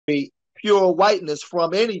pure whiteness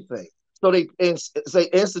from anything. So they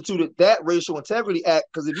instituted that racial integrity act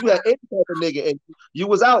because if you had any type of nigga and you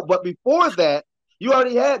was out, but before that, you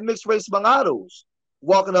already had mixed race mulattoes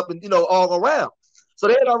walking up and all around. So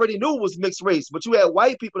they had already knew it was mixed race, but you had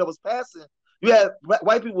white people that was passing. You had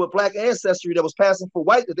white people with black ancestry that was passing for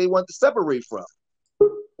white that they wanted to separate from.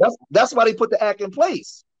 That's why they put the act in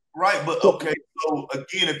place. Right, but okay. So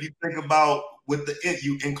again, if you think about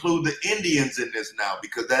you include the Indians in this now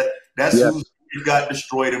because that's who got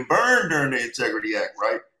destroyed and burned during the Integrity Act,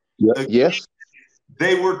 right? Again, yes.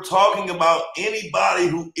 They were talking about anybody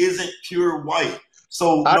who isn't pure white.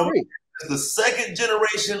 So no matter the second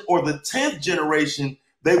generation or the 10th generation,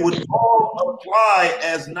 they would all apply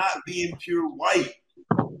as not being pure white.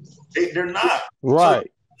 They're not. Right.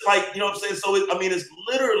 So, like, you know what I'm saying? So, it's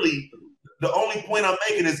literally the only point I'm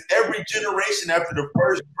making is every generation after the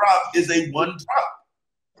first drop is a one drop.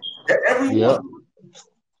 Everyone.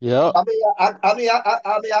 Yeah. I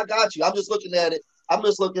got you. I'm just looking at it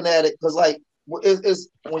because like it's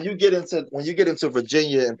when you get into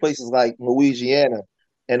Virginia and places like Louisiana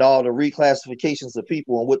and all the reclassifications of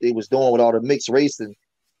people and what they was doing with all the mixed race and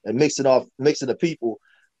mixing the people,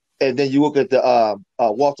 and then you look at the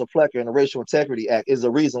Walter Flecker and the Racial Integrity Act is the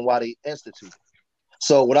reason why they instituted.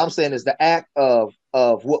 So what I'm saying is the act of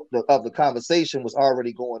the conversation was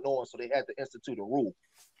already going on, so they had to institute a rule.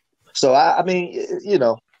 So I can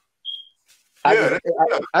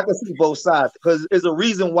see both sides because there's a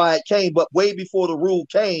reason why it came, but way before the rule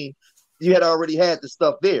came, you had already had the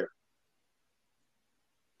stuff there.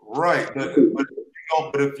 Right, but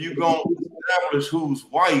if you gonna establish who's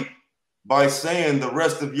white by saying the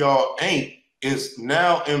rest of y'all ain't, is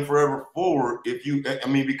now and forever forward.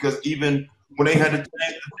 Because even when they had to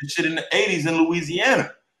change the shit in the 80s in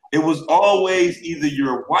Louisiana, it was always either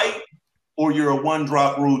you're white or you're a one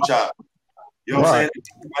drop rule child. You know what I'm saying?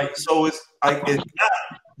 Like, so it's not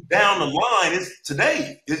down the line, it's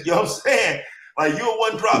today. You know what I'm saying? Like, you're a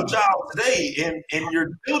one drop child today, and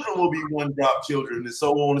your children will be one drop children, and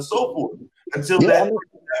so on and so forth. Until that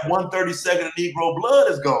 1/32 of Negro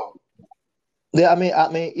blood is gone. Yeah,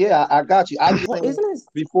 I got you. I just think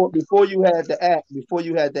before you had the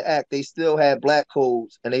act, they still had black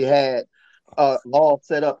codes and they had laws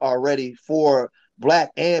set up already for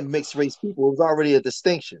black and mixed race people. It was already a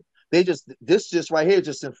distinction. This right here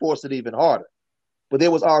just enforced it even harder. But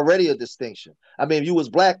there was already a distinction. If you was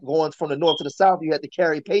black going from the north to the south, you had to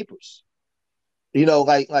carry papers. So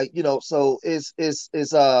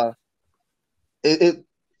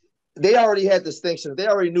they already had distinctions. They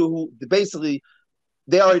already knew who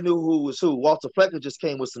was who. Walter Flecker just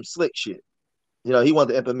came with some slick shit. He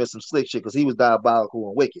wanted to implement some slick shit because he was diabolical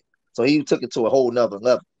and wicked. So he took it to a whole nother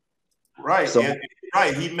level. Right. So,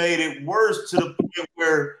 he made it worse to the point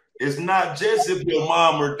where it's not just if your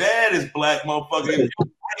mom or dad is black, motherfucker. If your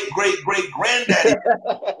great granddaddy. You know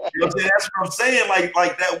what I'm saying? That's what I'm saying.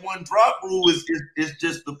 Like that one drop rule is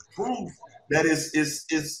just the proof that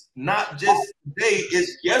it's not just today,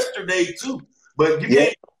 it's yesterday too. But you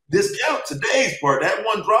can't discount today's part. That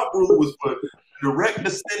one drop rule was for direct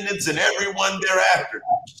descendants and everyone thereafter.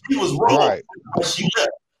 She was wrong, but she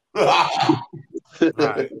left.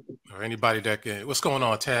 Right. Or anybody that can. What's going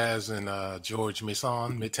on, Taz and George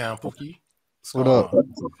Mason, Midtown Pookie? What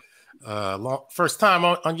up? First time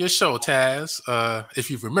on your show, Taz.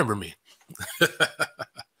 If you remember me.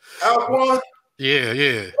 Alquan?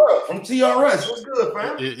 Yeah. From TRS. What's good,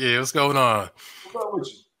 man? Yeah, what's going on? What's up with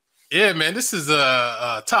you? Yeah, man, this is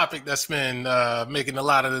a topic that's been making a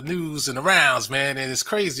lot of the news and the rounds, man, and it's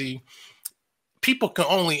crazy. People can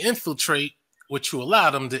only infiltrate what you allow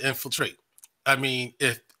them to infiltrate.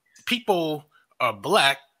 If people are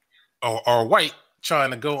black or white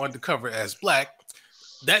trying to go undercover as black,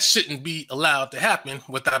 that shouldn't be allowed to happen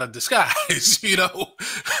without a disguise, The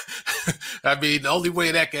only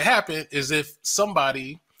way that can happen is if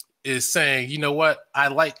somebody is saying, you know what, I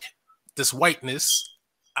like this whiteness.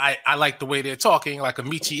 I like the way they're talking, like a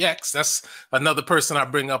Michi X. That's another person I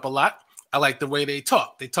bring up a lot. I like the way they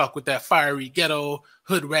talk. They talk with that fiery ghetto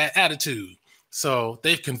hood rat attitude. So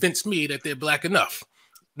they've convinced me that they're black enough.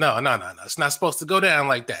 No. It's not supposed to go down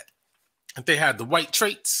like that. If they have the white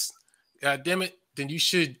traits, God damn it, then you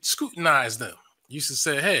should scrutinize them. You should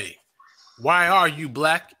say, hey, why are you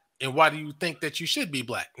black? And why do you think that you should be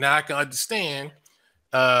black? Now I can understand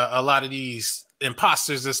a lot of these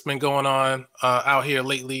imposters that's been going on out here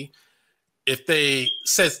lately. If they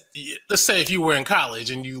said, let's say if you were in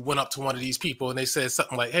college and you went up to one of these people and they said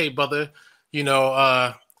something like, hey, brother,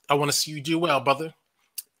 I want to see you do well, brother.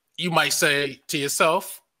 You might say to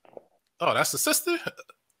yourself, oh, that's the sister?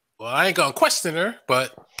 Well, I ain't gonna question her,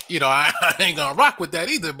 but I ain't gonna rock with that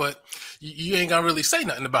either. But you ain't gonna really say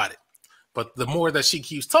nothing about it. But the more that she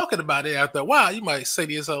keeps talking about it, after a while, you might say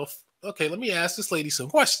to yourself, "Okay, let me ask this lady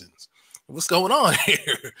some questions. What's going on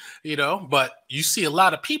here?" But you see a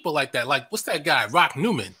lot of people like that. Like, what's that guy, Rock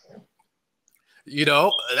Newman?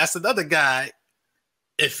 That's another guy.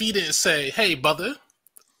 If he didn't say, "Hey, brother,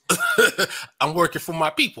 I'm working for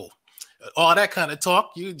my people," all that kind of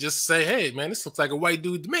talk, you just say, "Hey, man, this looks like a white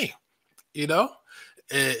dude to me," and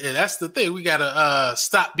that's the thing. We gotta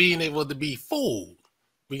stop being able to be fooled.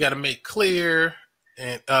 We gotta make clear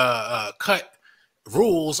and cut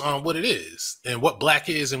rules on what it is and what black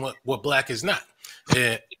is and what black is not.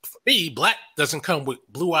 And for me, black doesn't come with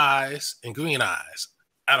blue eyes and green eyes.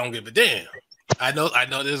 I don't give a damn. I know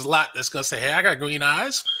there's a lot that's gonna say, "Hey, I got green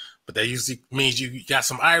eyes," but that usually means you got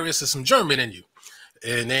some Irish and some German in you,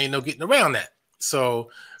 and there ain't no getting around that. So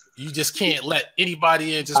you just can't let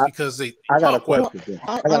anybody in just because they I got a talk well. question.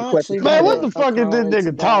 I got a question. Man, what the fuck is this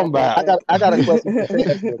nigga talking about? I got a question for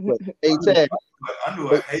Taz real quick. Hey Taz, I knew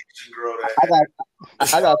a Haitian girl that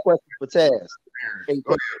I got a question for Taz.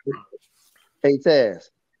 Hey Taz,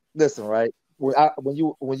 listen, right? When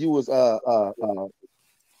you was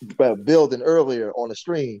building earlier on the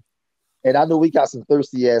stream, and I know we got some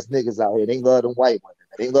thirsty ass niggas out here. They love them white women.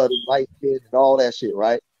 They love them white kids and all that shit,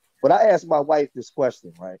 right? But I asked my wife this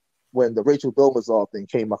question, right? When the Rachel Dolezal thing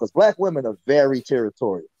came out, because black women are very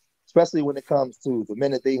territorial, especially when it comes to the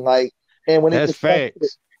men that they like, and when That's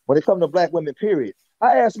facts. When it comes to black women, period.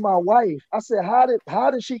 I asked my wife, I said,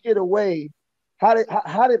 how did she get away? How did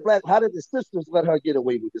the sisters let her get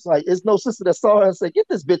away with this? Like, there's no sister that saw her and said, "Get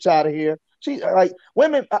this bitch out of here." She like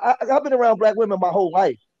women. I've been around black women my whole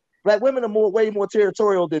life. Black women are way more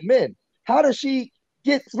territorial than men. How does she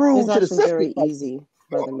get through It's to the sisters? very easy,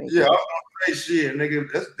 brother Macon. Yeah, I was gonna say shit, nigga.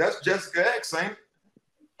 That's Jessica X, ain't it?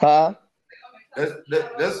 Huh?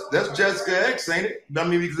 That's Jessica X, ain't it? I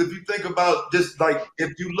mean, because if you think about just like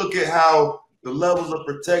if you look at how the levels of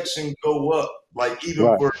protection go up, like even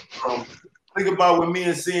Right. for think about when me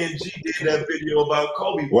and CNG did that video about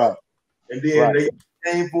Kobe White, Right. and then they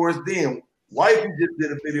came for us then. Wifey just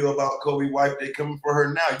did a video about Kobe White. They coming for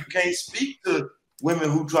her now. You can't speak to women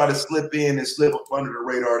who try to slip in and slip up under the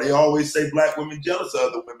radar. They always say black women jealous of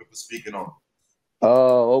other women for speaking on them.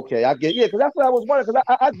 Oh, okay. I get because that's what I was wondering.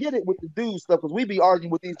 Because I get it with the dude stuff because we be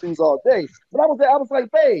arguing with these dudes all day. But I was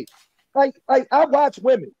like, babe, like I watch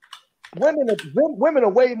women. Women are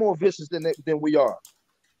way more vicious than we are.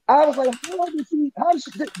 I was like, how did she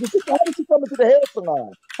come into the hair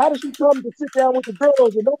salon? How did she come to sit down with the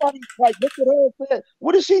girls and nobody like looked at her and said,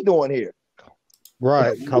 "What is she doing here?"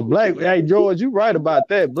 Right. Cause hey George, you right about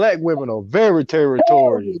that. Black women are very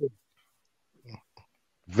territorial.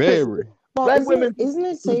 Very. Well, isn't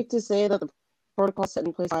it safe to say that the protocol set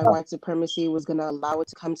in place by white supremacy was going to allow it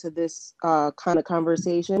to come to this kind of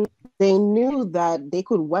conversation? They knew that they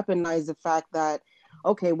could weaponize the fact that,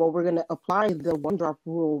 okay, well, we're going to apply the one drop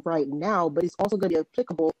rule right now, but it's also going to be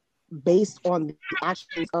applicable based on the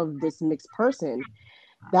actions of this mixed person.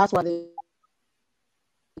 That's why they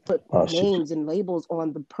put names and labels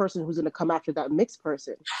on the person who's going to come after that mixed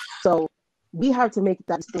person. So we have to make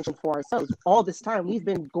that distinction for ourselves. All this time, we've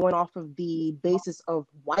been going off of the basis of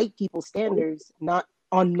white people's standards, not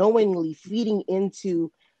unknowingly feeding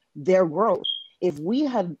into their growth. If we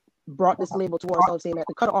had brought this label to ourselves saying that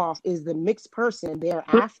the cutoff is the mixed person,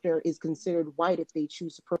 thereafter is considered white if they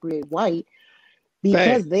choose to procreate white,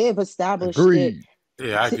 because they have established it.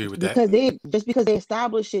 Yeah, I agree with that. Because they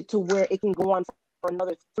established it to where it can go on for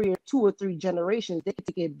another 2 or 3 generations, they can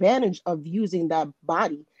take advantage of using that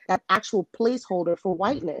body, that actual placeholder for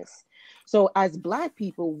whiteness. So as black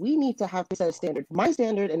people, we need to have to set a standard. My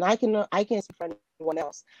standard, and I can't speak for anyone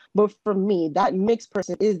else, but for me, that mixed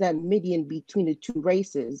person is that median between the two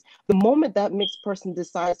races. The moment that mixed person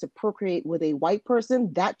decides to procreate with a white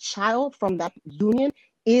person, that child from that union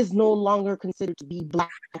is no longer considered to be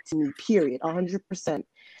black to me, period, 100%.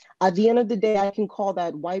 At the end of the day, I can call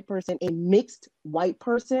that white person a mixed white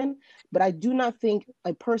person, but I do not think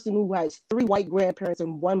a person who has 3 white grandparents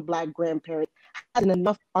and 1 black grandparent has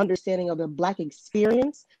enough understanding of the black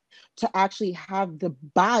experience to actually have the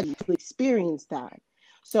body to experience that.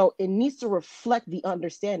 So it needs to reflect the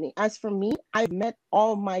understanding. As for me, I've met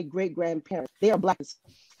all my great grandparents. They are black as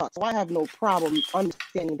fuck, so I have no problem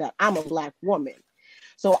understanding that I'm a black woman.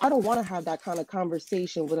 So I don't want to have that kind of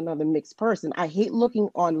conversation with another mixed person. I hate looking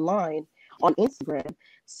online on Instagram,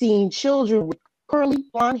 seeing children with curly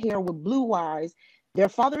blonde hair with blue eyes. Their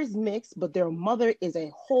father is mixed, but their mother is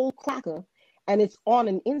a whole cracker. And it's on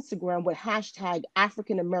an Instagram with hashtag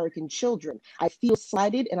African American children. I feel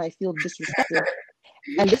slighted and I feel disrespected.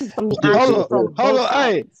 And this is from the Hold action on, from hold both on,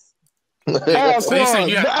 hey. sides. So you say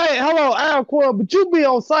you have, Hey, hold on, Alquan, but you be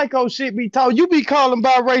on psycho shit, be told you be calling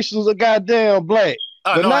biracials a goddamn black,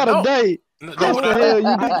 but no, I not a don't. day. No, Yes, what the hell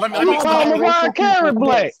you do. let me You explain. call Mariah biracial Carey people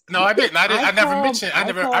black. mixed. No, I didn't. I never call- mentioned.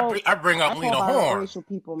 I bring up I Lena call Horne. biracial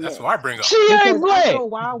people That's mixed. why I bring up. She ain't Because black. after a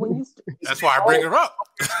while, when you That's why I bring her up.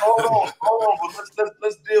 Hold on, but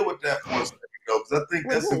let's deal with that for a second, though, because I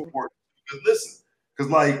think that's Wait. important. Because listen,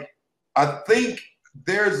 because like I think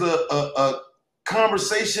there's a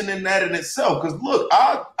conversation in that in itself. Because look,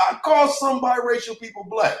 I call some biracial people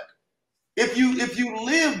black. If you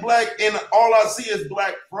live black and all I see is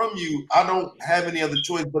black from you, I don't have any other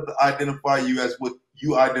choice but to identify you as what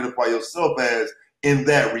you identify yourself as in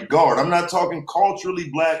that regard. I'm not talking culturally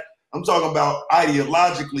black. I'm talking about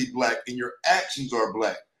ideologically black, and your actions are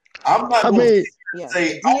black. I'm not going to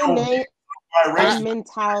say DNA and biracial.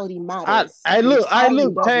 mentality matters. I look,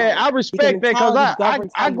 Tad, I respect that because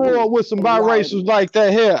I grew up with some biracials like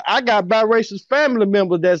that here. I got biracial family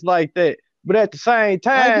members that's like that. But at the same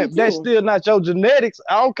time, that's still not your genetics.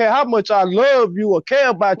 I don't care how much I love you or care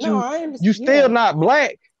about you still not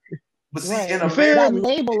black. But see, right. in that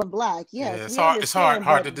label of black, yes, it's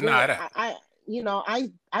hard to deny that.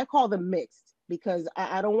 I call them mixed because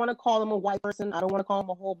I don't want to call them a white person. I don't want to call them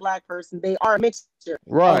a whole black person. They are a mixture.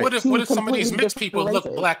 Right. What if some of these mixed people look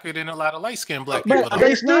blacker than a lot of light-skinned black people? But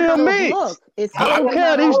they still mixed. I don't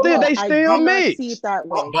care. They still mixed. See it that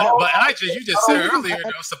way. But you just said earlier,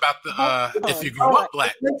 it's about the if you grew up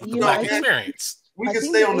black, the black experience. We can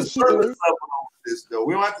stay on the surface level on this, though.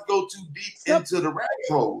 We don't have to go too deep into the rabbit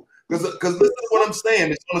hole. Because listen to what I'm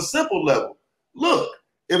saying. It's on a simple level. Look,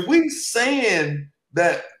 if we saying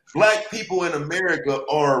that black people in America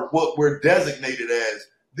are what we're designated as,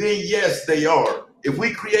 then yes, they are. If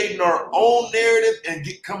we creating our own narrative and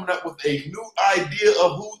coming up with a new idea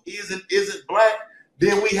of who is and isn't black,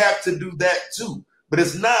 then we have to do that too. But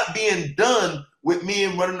it's not being done with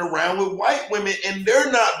men running around with white women and they're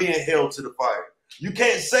not being held to the fire. You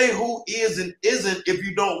can't say who is and isn't if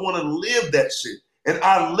you don't want to live that shit. And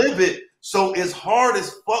I live it, so it's hard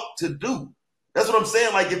as fuck to do. That's what I'm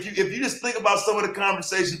saying. Like if you just think about some of the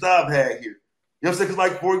conversations I've had here. You know what I'm saying? Because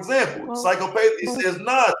like, for example, Psychopathy says,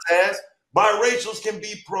 nah, Taz, biracials can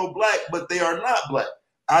be pro-black, but they are not black.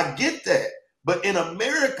 I get that. But in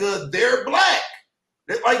America, they're black.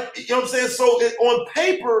 They're like, you know what I'm saying? So on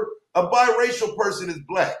paper, a biracial person is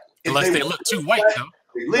black. Unless they look too white, though.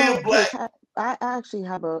 They live black. I actually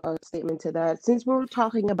have a statement to that. Since we're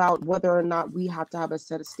talking about whether or not we have to have a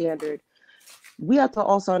set of standard, we have to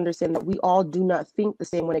also understand that we all do not think the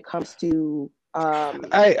same when it comes to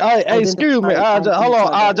hey, excuse me, hold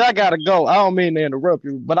on, I gotta go. I don't mean to interrupt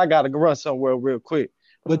you, but I gotta run somewhere real quick.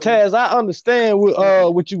 But Taz, I understand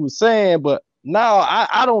what you were saying, but no,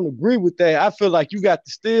 I don't agree with that. I feel like you got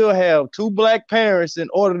to still have two black parents in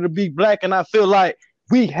order to be black, and I feel like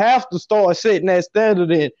we have to start setting that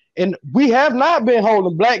standard in. And we have not been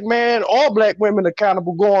holding black men or black women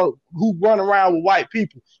accountable who run around with white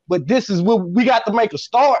people. But this is what we got to make a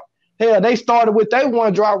start. Hell, they started with their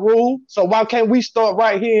one drop rule. So why can't we start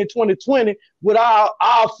right here in 2020 with our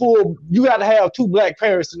full, you got to have two black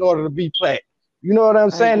parents in order to be black. You know what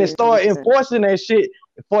I'm saying? And start enforcing that shit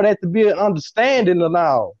for that to be an understanding of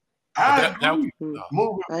now. I agree.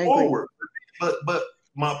 Moving forward. But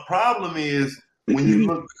my problem is when you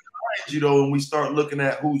look and we start looking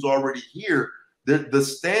at who's already here, the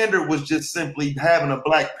standard was just simply having a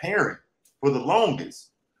black parent for the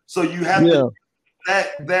longest. So you have to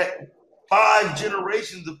that 5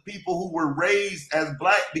 generations of people who were raised as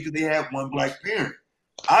black because they had one black parent.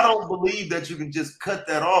 I don't believe that you can just cut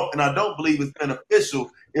that off, and I don't believe it's beneficial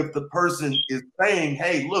if the person is saying,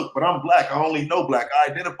 "Hey, look, but I'm black. I only know black.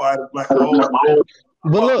 I identify as black." But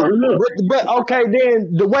look, but okay,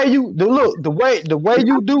 then the way you do that,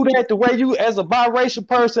 the way you as a biracial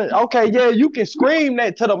person, okay, yeah, you can scream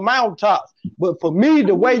that to the mountaintops. But for me,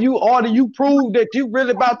 the way you prove that you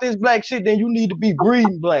really about this black shit, then you need to be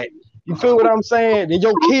breeding black. You feel what I'm saying? Then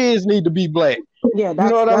your kids need to be black. Yeah, you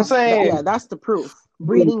know what I'm saying? Yeah, that's the proof.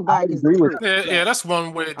 Breeding black is the proof. Yeah, that's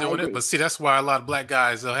one way of doing it. But see, that's why a lot of black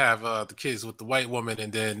guys, they'll have the kids with the white woman,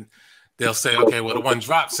 and then they'll say, okay, well, the one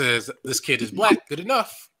drop says this kid is black. Good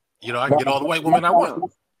enough. You know, I can get all the white women I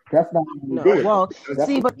want. That's not well,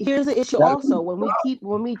 see, but here's the issue also. When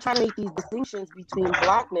we try to make these distinctions between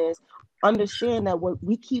blackness, understand that when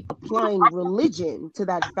we keep applying religion to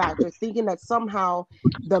that factor, thinking that somehow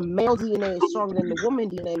the male DNA is stronger than the woman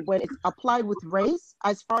DNA, when it's applied with race,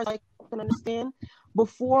 as far as I can understand,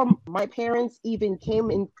 before my parents even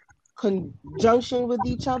came in conjunction with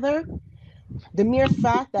each other, The mere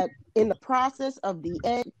fact that in the process of the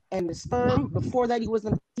egg and the sperm, before that he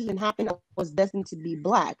wasn't even happen, I was destined to be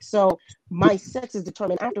black. So my sex is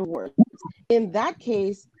determined afterwards. In that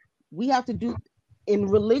case, we have to do in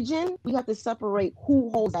religion, we have to separate who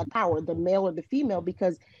holds that power, the male or the female,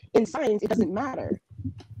 because in science it doesn't matter.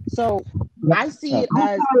 So I see it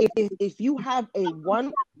as if you have a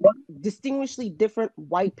one distinguishedly different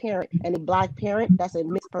white parent and a black parent, that's a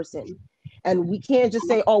mixed person. And we can't just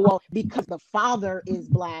say, oh, well, because the father is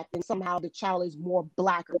black and somehow the child is more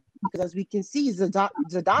blacker. Because as we can see,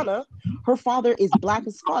 Zadana, her father is black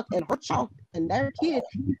as fuck, and her child and their kid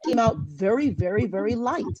came out very, very, very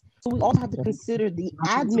light. So we also have to consider the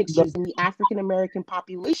admixtures in the African American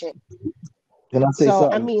population. Can I say so,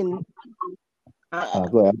 something? I mean,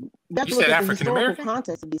 go ahead. That's You look said at the African historical American?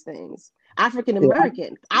 context of these things. African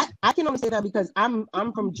American. I can only say that because I'm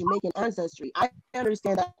from Jamaican ancestry. I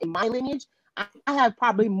understand that in my lineage, I have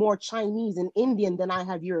probably more Chinese and Indian than I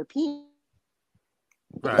have European.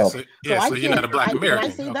 Right. So you're not a black American.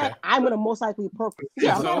 When I say that, I'm gonna most likely I'm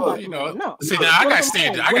not a black American. No. See, now I got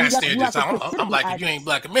standards. I got standards. standards. I'm like, if you ain't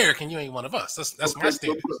black American, you ain't one of us. That's my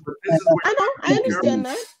standards. I know. I understand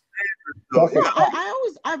that. No,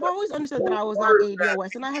 I've always understood that I was not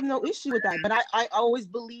ADOS, and I have no issue with that. But I always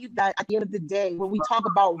believe that at the end of the day, when we talk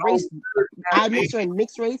about race admixture and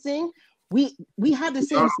mixed racing, we have the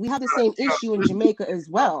same issue in Jamaica as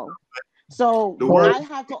well. So I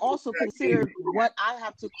have to also consider what I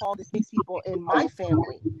have to call the mixed people in my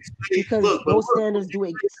family, because those standards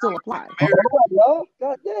still apply.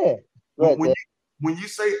 God damn. When you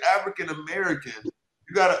say African American,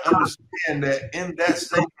 you got to understand that in that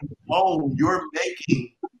statement alone, you're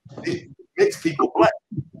making mixed people black,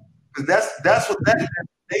 because that's what that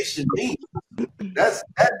designation means. That's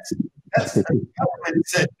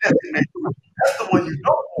the one you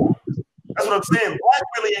don't want. That's what I'm saying. Black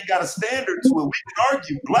really ain't got a standard to it. We can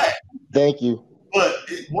argue black. Thank you. But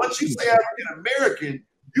once you say African American,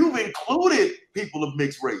 you've included people of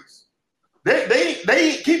mixed race.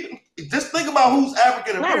 They keep. Just think about who's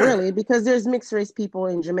African American. Not really, because there's mixed race people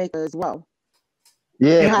in Jamaica as well.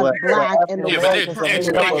 Yeah, you have black and the white.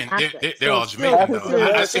 They're all Jamaican.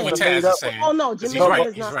 I see what Taz is saying. Oh no, Jamaica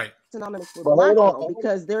is not synonymous with black though,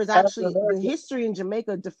 because there's actually the history in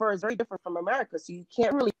Jamaica differs very different from America. So you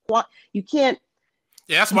can't really Yeah,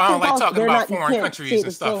 that's why I don't like talking about foreign countries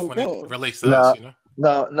and stuff when it relates to us. You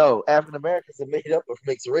know. No. African Americans are made up of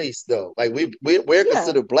mixed race though. Like we're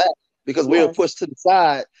considered black because we were pushed to the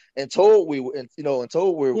side and told we were, we were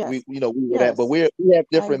that. But we have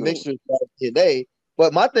different mixtures today.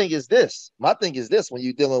 But my thing is this when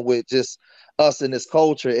you're dealing with just us in this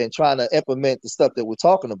culture and trying to implement the stuff that we're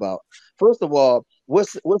talking about. First of all, what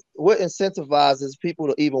incentivizes people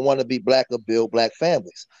to even want to be black or build black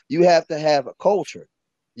families? You have to have a culture.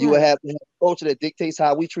 You would have to have a culture that dictates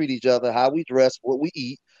how we treat each other, how we dress, what we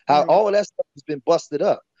eat, how all of that stuff has been busted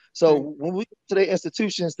up. So when we go to their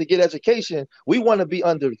institutions to get education, we want to be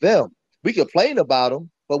under them. We complain about them,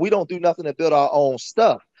 but we don't do nothing to build our own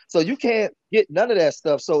stuff. So you can't get none of that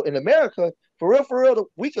stuff. So in America, for real,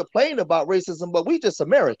 we complain about racism, but we just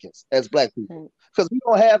Americans as black people because we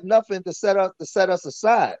don't have nothing to set us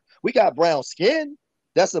aside. We got brown skin.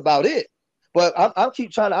 That's about it. But I'll be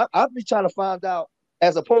trying to find out,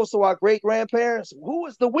 as opposed to our great grandparents, who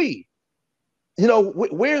is the we?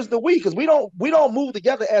 Where's the we? Because we don't move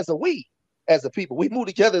together as a we, as a people. We move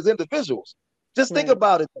together as individuals. Just think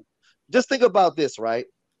about it. Just think about this, right?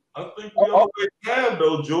 I think we always have,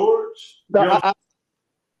 though, George. Think about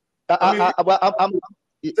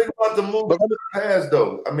the move in the past,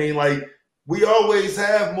 though. I mean, like, we always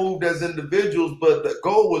have moved as individuals, but the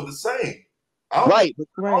goal was the same. I don't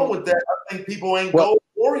wrong with that. I think people ain't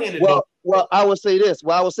goal-oriented. Well, I would say this.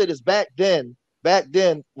 Back then,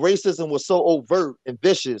 racism was so overt and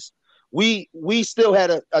vicious. We still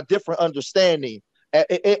had a different understanding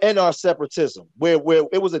in our separatism, where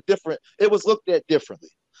it was looked at differently.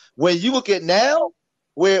 When you look at now,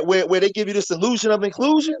 where they give you this illusion of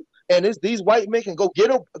inclusion, and these white men can go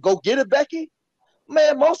get it, Becky.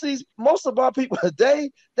 Man, most of our people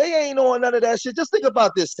today, they ain't on none of that shit. Just think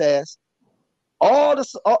about this, Taz.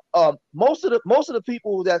 Most of the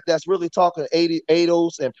people that's really talking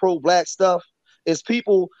ADOS and pro-black stuff is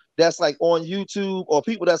people that's like on YouTube or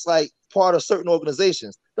people that's like part of certain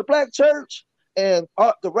organizations. The Black Church and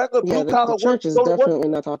the regular blue collar church is definitely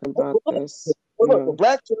not talking about this. The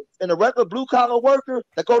Black Church and the regular blue collar worker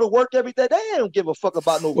that go to work every day, they don't give a fuck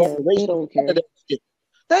about no reparations. They don't care.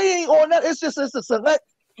 They ain't on that. It's a select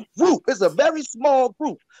group. It's a very small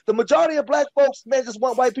group. The majority of black folks, man, just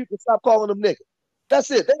want white people to stop calling them niggas. That's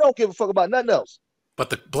it. They don't give a fuck about nothing else. But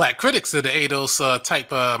the black critics of the ADOS type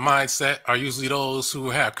mindset are usually those who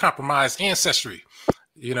have compromised ancestry,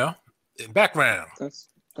 you know, background.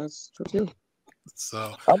 That's true too.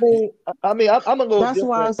 So I'm a little That's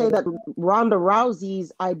why I different. say that Ronda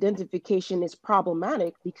Rousey's identification is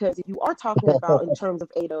problematic, because if you are talking about in terms of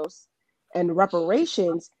ADOS and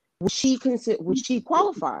reparations, would she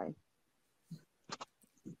qualify?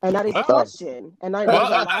 And that is a question. And I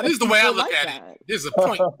know this is the way I look like at that. it. There's a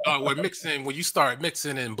point where you start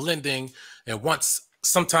mixing and blending, and once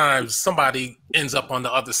sometimes somebody ends up on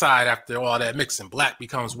the other side after all that mixing. Black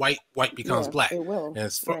becomes white, white becomes black. It will. And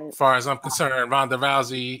as far as I'm concerned, Ronda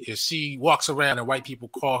Rousey, if she walks around and white people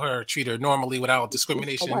treat her normally without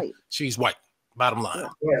discrimination, she's white. Bottom line.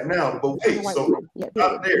 Yeah, now, but wait, so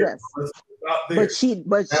stop there. Yes. But she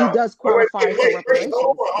does qualify for reparations.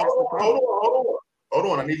 Hold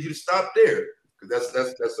on. I need you to stop there, because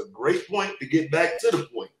that's a great point to get back to the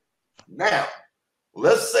point. Now,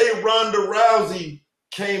 let's say Ronda Rousey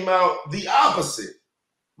came out the opposite.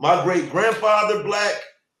 My great grandfather black,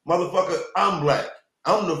 motherfucker, I'm black.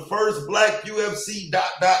 I'm the first black UFC ...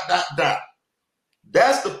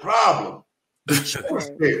 That's the problem. The choice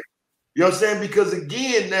there. You know what I'm saying? Because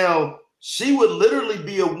again, now she would literally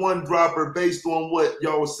be a one dropper based on what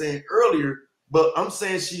y'all was saying earlier, but I'm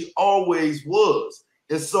saying she always was.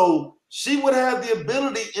 And so she would have the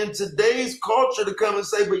ability in today's culture to come and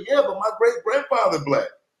say, but my great grandfather black.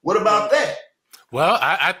 What about that? Well,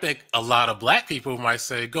 I think a lot of black people might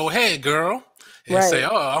say, go ahead, girl. And say,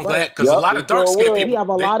 oh, I'm glad, because a lot of dark skinned people. We have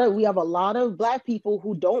a lot of black people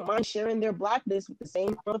who don't mind sharing their blackness with the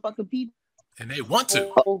same motherfucking people. And they want to.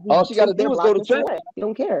 All she got to do is go to church. They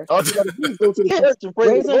don't care. All she got to do is go to the church and pray.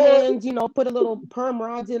 Raise her hands, put a little perm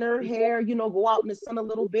rods in her hair, go out in the sun a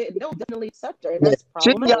little bit, and they'll definitely accept her. And that's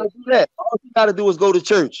problematic. She got to do that. All she got to do is go to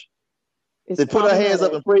church. They put her hands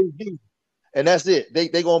up and praise Jesus, and that's it. They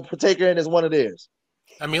gonna take her in as one of theirs.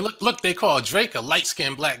 I mean, look, they call Drake a light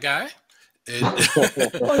skinned black guy, and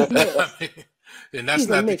that's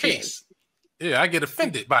not the case. Yeah, I get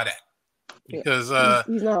offended by that. Because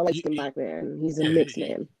he's not a light-skinned black man. He's a mixed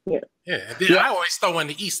man. I always throw in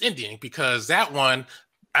the East Indian, because that one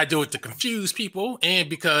I do it to confuse people, and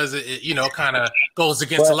because it kind of goes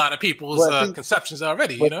against a lot of people's conceptions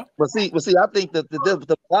already. But see, I think that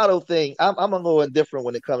the mulatto thing, I'm a little indifferent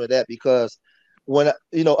when it comes to that, because when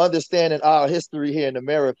understanding our history here in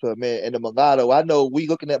America, man, and the mulatto, I know we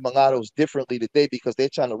looking at mulattoes differently today because they're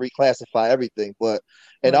trying to reclassify everything. But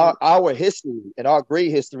in our history, in our great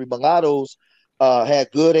history, mulattoes had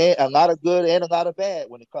a lot of good and a lot of bad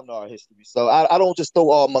when it comes to our history. So I don't just throw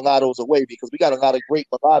all mulattoes away, because we got a lot of great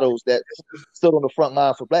mulattoes that stood on the front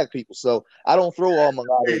line for black people. So I don't throw all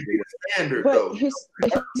mulattoes away. But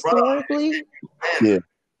historically,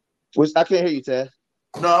 which I can't hear you, Tad.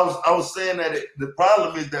 No, I was saying that the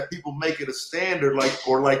problem is that people make it a standard, like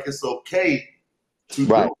it's okay to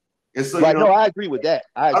do. And so, no, I agree with that.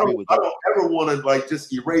 I don't ever want to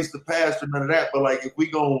just erase the past or none of that. But if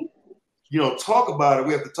we gonna talk about it,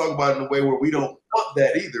 we have to talk about it in a way where we don't want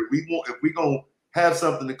that either. If we gonna have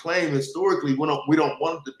something to claim historically, we don't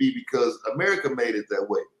want it to be because America made it that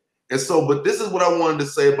way. And so, but this is what I wanted to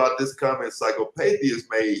say about this comment Psychopathia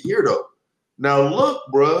made here, though. Now, look,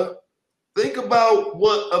 bruh. Think about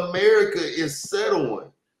what America is set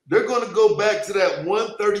on. They're going to go back to that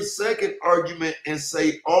 132nd argument and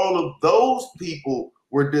say all of those people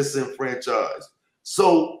were disenfranchised.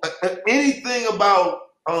 So anything about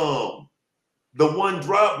the one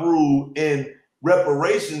drop rule and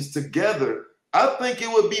reparations together, I think it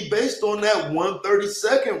would be based on that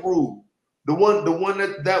 132nd rule, the one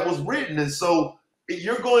that was written. And so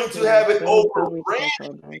you're going to have it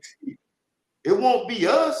overran. It won't be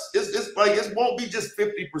us. It's like it won't be just 50%.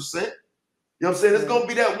 You know what I'm saying? It's gonna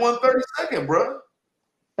be that 132nd, bro.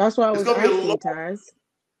 That's what I was asking, Taz.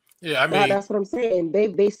 Yeah, I mean, that's what I'm saying.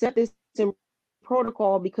 They set this in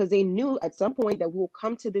protocol because they knew at some point that we'll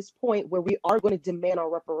come to this point where we are going to demand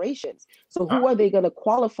our reparations. So who are they going to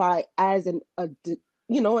qualify as an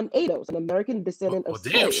ADOS, an American descendant of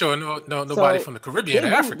slaves? Damn sure nobody from the Caribbean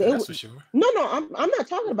or Africa, that's for sure. No, I'm not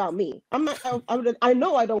talking about me. I'm not. I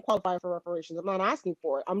know I don't qualify for reparations. I'm not asking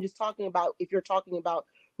for it. I'm just talking about if you're talking about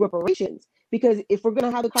reparations, because if we're going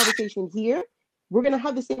to have the conversation here, we're going to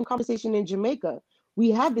have the same conversation in Jamaica.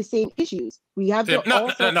 We have the same issues. We have the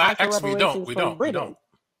actually we don't.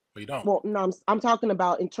 Well, no, I'm talking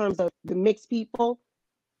about in terms of the mixed people.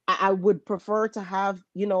 I would prefer to have,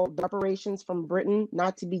 the reparations from Britain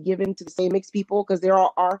not to be given to the same mixed people, because there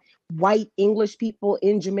are white English people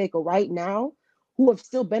in Jamaica right now who have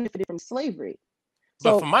still benefited from slavery.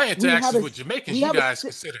 But So from my we have interactions a with Jamaicans, we you have a guys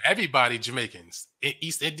consider everybody Jamaicans,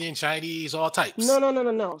 East Indian, Chinese, all types.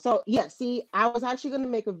 no. So yeah, see, I was actually going to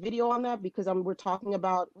make a video on that because we're talking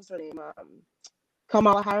about what's her name,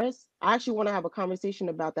 Kamala Harris. I actually want to have a conversation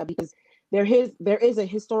about that because there is a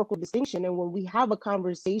historical distinction, and when we have a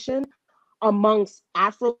conversation amongst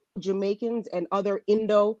Afro Jamaicans and other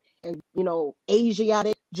Indo and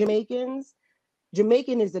Asiatic Jamaicans,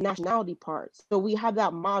 Jamaican is the nationality part. So we have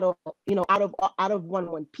that motto, out of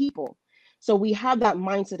one people. So we have that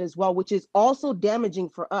mindset as well, which is also damaging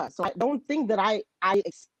for us. So I don't think that I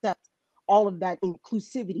accept all of that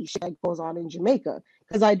inclusivity shit that goes on in Jamaica,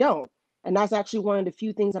 because I don't. And that's actually one of the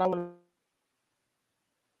few things that I want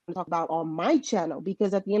to talk about on my channel,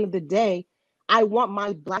 because at the end of the day, I want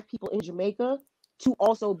my Black people in Jamaica to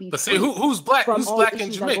also be But see, free who's black? from Who's all the black in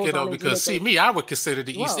issues that Jamaica goes though? on in Because see, Jamaica. me, I would consider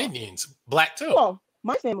the East Well, Indians black too. well,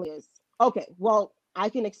 my family is. Okay, well, I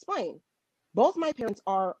can explain. Both my parents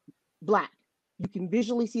are Black. You can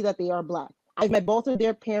visually see that they are Black. I've met both of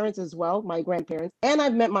their parents as well, my grandparents, and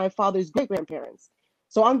I've met my father's great-grandparents.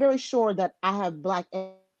 So I'm very sure that I have Black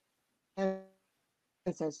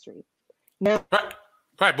ancestry. Now, Right,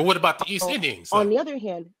 right. But what about the East Indians on though? the other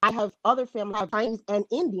hand, I have other family, I have Chinese and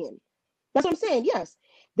Indian. That's what I'm saying. Yes,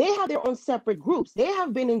 they have their own separate groups. They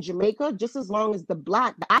have been in Jamaica just as long as the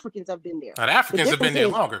Africans have been there. Now, the The Africans have been difference there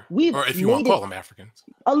is longer, we've or if you want made to call it them Africans,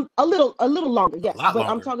 a little longer, a yes. lot But I'm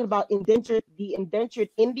longer. talking about the indentured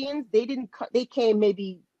Indians. They came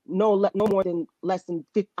maybe no more than less than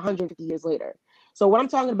 150 years later. So what I'm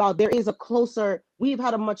talking about, we've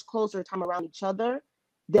had a much closer time around each other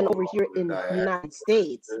than over here in the United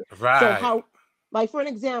States. So Right. like for an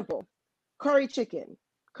example, curry chicken.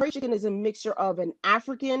 Curry chicken is a mixture of an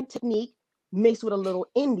African technique mixed with a little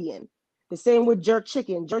Indian. The same with jerk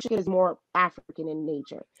chicken. Jerk chicken is more African in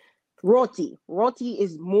nature. Roti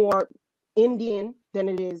is more Indian than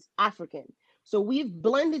it is African. So we've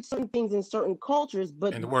blended certain things in certain cultures,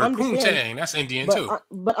 but And the word understand, poontang, that's Indian too.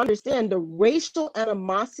 but understand the racial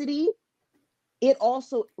animosity. It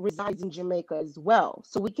also resides in Jamaica as well.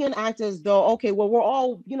 So we can't act as though, okay, well, we're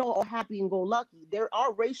all, all happy and go lucky. There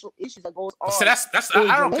are racial issues that goes So on that's in I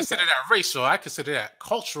don't Jamaica. consider that racial. I consider that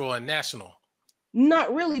cultural and national.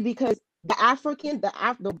 Not really, because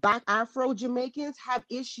the Black Afro Jamaicans have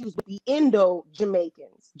issues with the Indo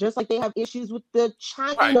Jamaicans, just like they have issues with the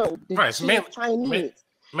Right. the Right. It's Chinese.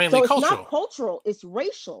 mainly So it's cultural. not cultural, it's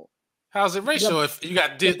racial. How's it racial The, if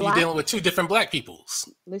you're Black, dealing with two different black peoples?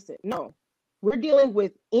 Listen, no. We're dealing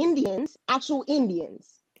with Indians, actual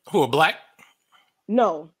Indians. Who are black?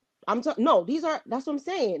 No. No, that's what I'm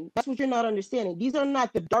saying. That's what you're not understanding. These are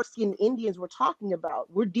not the dark-skinned Indians we're talking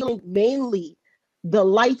about. We're dealing mainly the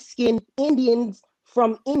light-skinned Indians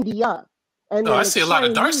from India. And No, then I the see a lot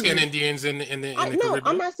of dark Chinese. skinned Indians in the No, Caribbean.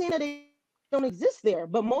 I'm not saying that they don't exist there,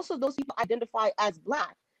 but most of those people identify as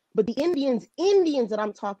Black. But the Indians that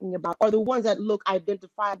I'm talking about are the ones that look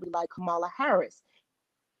identifiably like Kamala Harris.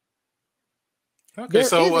 Okay, There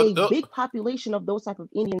so is a big population of those type of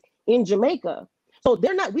Indians in Jamaica. So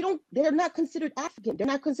they're not considered African. They're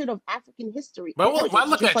not considered of African history. but when I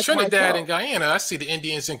look at like Trinidad and myself. Guyana, I see the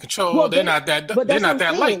Indians in control. Well, they're not that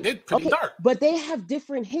light. They're pretty dark. But they have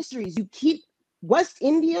different histories. You keep West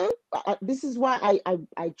India. This is why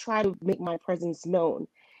I try to make my presence known,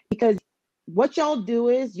 because what y'all do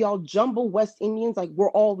is y'all jumble West Indians like we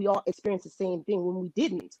all experience the same thing when we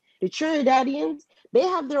didn't. The Trinidadians, they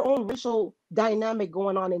have their own racial dynamic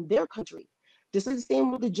going on in their country. Just the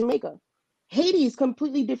same with the Jamaica. Haiti is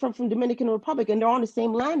completely different from Dominican Republic, and they're on the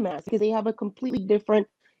same landmass because they have a completely different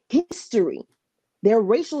history. Their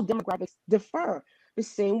racial demographics differ. The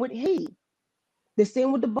same with Haiti. The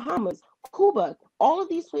same with the Bahamas, Cuba. All of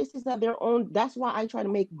these places have their own. That's why I try to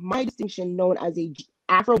make my distinction known as a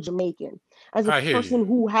Afro-Jamaican. As a person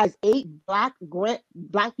who has 8 black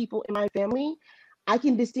people in my family, I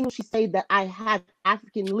can distinguishly say that I have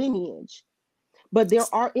African lineage. But there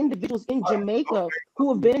are individuals in Jamaica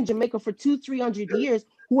who have been in Jamaica for 200-300 years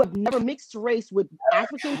who have never mixed race with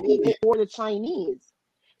African people or the Chinese.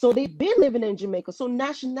 So they've been living in Jamaica. So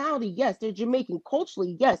nationality, yes, they're Jamaican.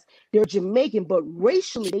 Culturally, yes, they're Jamaican. But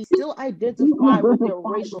racially, they still identify with their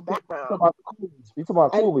racial background. You talking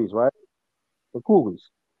about coolies, right? The coolies.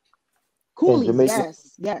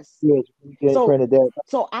 Coolies, yes.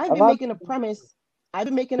 So I've been making a premise. I've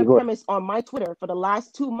been making a premise on my Twitter for the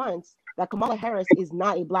last 2 months that Kamala Harris is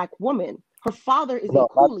not a black woman. Her father is a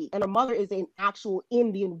coolie, and her mother is an actual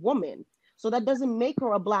Indian woman. So that doesn't make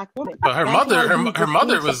her a black woman. But her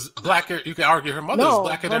mother was blacker. You can argue her mother is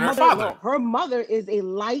blacker than her father. No, her mother is a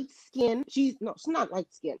light skin. She's not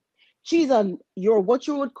light skin. She's what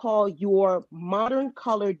you would call your modern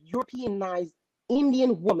colored Europeanized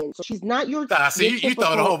Indian woman. So she's not your. So you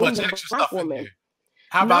throwing a whole bunch of extra stuff in there.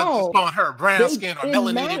 How about just calling her a brown skin or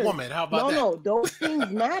melanated woman? How about that? No, those things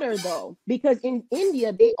matter though, because in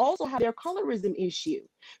India they also have their colorism issue.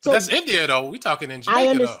 So that's India though. We talking in Jamaica. I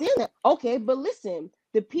understand that. Okay, but listen,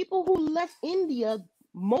 the people who left India,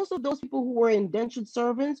 most of those people who were indentured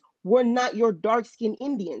servants were not your dark-skinned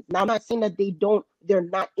Indians. Now I'm not saying that they're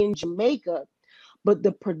not in Jamaica, but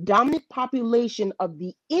the predominant population of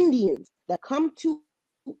the Indians that come to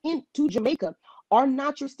Jamaica are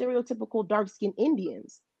not your stereotypical dark-skinned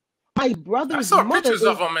Indians. My brother's I saw mother pictures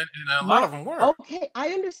of them, and a lot of them were. Okay, I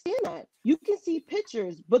understand that. You can see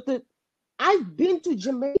pictures, but I've been to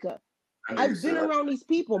Jamaica. I've been around these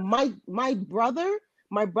people. My brother's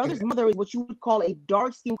mother is what you would call a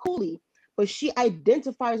dark-skinned coolie, but she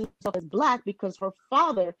identifies herself as black because her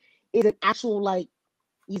father is an actual,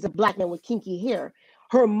 he's a black man with kinky hair.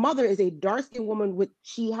 Her mother is a dark-skinned woman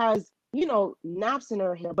she has, naps in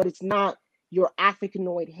her hair, but it's not your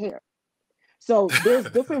Africanoid hair. So there's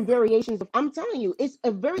different variations I'm telling you, it's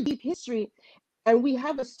a very deep history. And we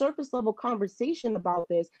have a surface level conversation about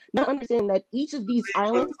this, not understanding that each of these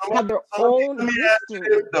islands have their own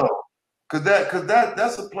history. Because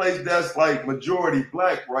that's a place that's like majority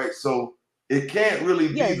black, right? So it can't really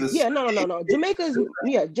be the same. No. Jamaica's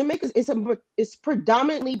it's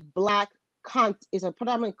predominantly black. It's a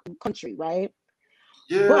predominant country, right?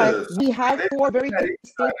 Yeah. But we have four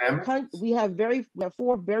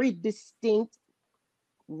very distinct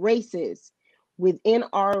races within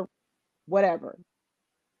our whatever.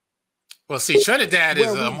 Well, see, Trinidad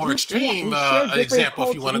is a more extreme example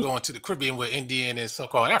if you want to go into the Caribbean with Indian and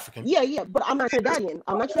so-called African. Yeah, but I'm not Trinidadian.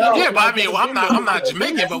 I'm not Trinidadian. Yeah, but I mean, I'm not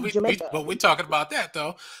Jamaican, but we're talking about that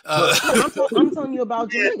though. I'm telling you about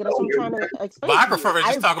Jamaica. That's what I'm trying to explain. But I prefer to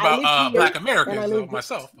just talk about Black Americans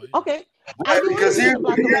myself. Okay. Because here's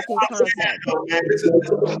what I'm saying, man. This is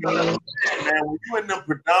man. When you in them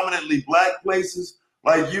predominantly black places,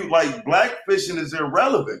 like black fishing is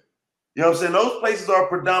irrelevant. You know what I'm saying? Those places are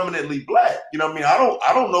predominantly black. You know what I mean? I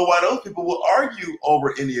don't know why those people would argue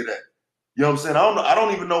over any of that. You know what I'm saying? I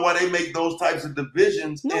don't even know why they make those types of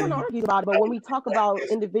divisions. No one argues about it, but when we talk about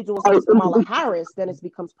individuals like Kamala Harris, then it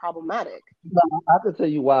becomes problematic. I can tell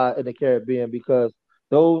you why in the Caribbean, because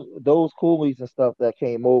those coolies and stuff that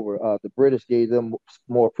came over, the British gave them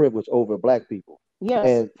more privilege over black people. Yes,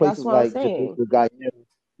 and places like Guyana.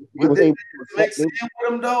 But they mix in with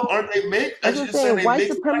them though, aren't they mixed? I'm just saying,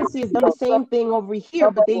 white supremacy has done the same thing over here,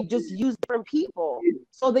 but they just use different people.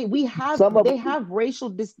 So they have racial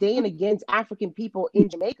disdain against African people in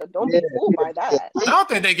Jamaica. Don't be fooled by that. I don't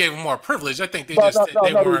think they gave them more privilege. I think they weren't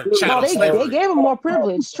chattel slavery. They gave them more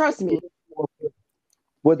privilege. Trust me.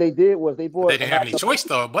 What they did was they brought. They didn't have any choice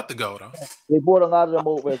though, but to go though. They brought a lot of them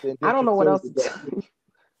over. I don't know what else.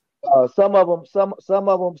 Some of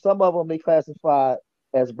them they classified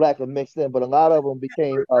as black and mixed in, but a lot of them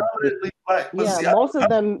became black. Yeah, most of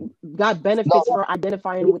them got benefits for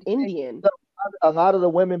identifying with Indian. A lot of the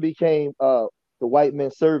women became the white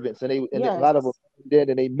men's servants, and a lot of them did,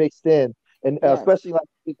 and they mixed in, and especially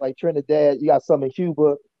like Trinidad, you got some in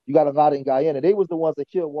Cuba, you got a lot in Guyana. They was the ones that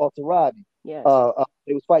killed Walter Rodney. Yes.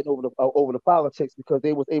 They was fighting over the politics because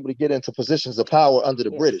they was able to get into positions of power under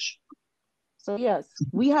the British. So yes,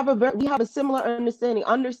 we have a similar understanding.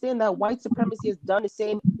 Understand that white supremacy has done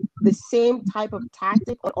the same type of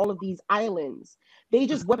tactic on all of these islands. They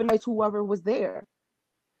just weaponized whoever was there.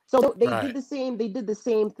 So they did the same. They did the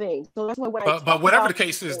same thing. So that's why but whatever the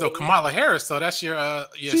case is, though, Kamala Harris, so that's your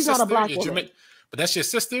she's sister, not a black woman. But that's your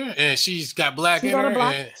sister, and she's got black in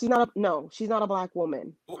her. She's not a black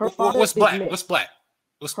woman. Her father What's black to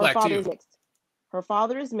you? Is mixed. Her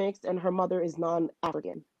father is mixed, and her mother is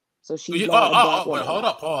non-African. So she's wait, hold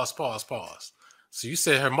up, pause. So you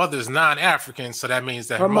said her mother is non-African, so that means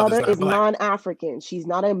that her mother is non-African. She's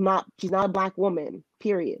not a black woman.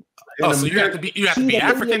 Period. So you have to be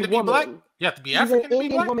African to be black. You have to be African to be black. She's an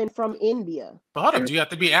Indian woman from India. But hold up, do you have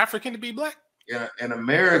to be African to be black? Yeah, in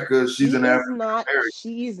America, she's an African.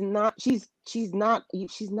 She's not an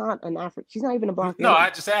African. She's not even a black woman. No,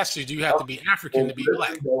 I just asked you, do you have to be African to be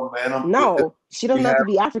black? No, she doesn't have to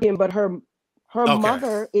be African, but her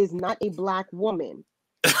mother is not a black woman.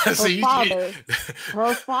 Her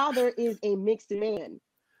father is a mixed man.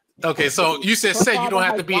 Okay, so you said you don't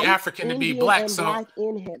have to be African to be black. So black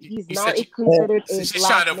in him. He's not considered a she's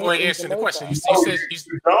black trying to avoid answering the question. You said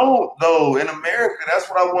you don't though. In America, that's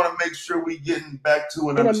what I want to make sure we getting back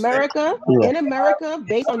to. In America,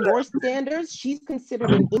 based on your standards, she's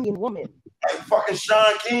considered an Indian woman. Like fucking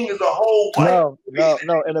Sean King is a whole white. No.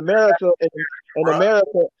 In America,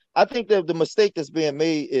 I think that the mistake that's being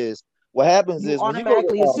made is What happens You is when you go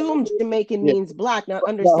automatically assume Jamaican yeah. means black, not Now,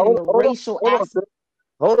 understanding the racial aspect.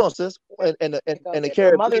 hold on, sis. And the Of it. The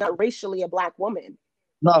Caribbean. mother's not racially a black woman.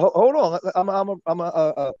 No, hold on. I'm gonna help.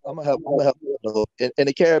 I'm gonna help you a little. In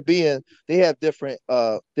the Caribbean, they have different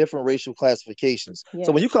racial classifications. Yes.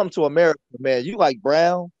 So when you come to America, man, you like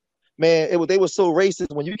brown, man. They were so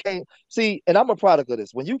racist when you came. See, and I'm a product of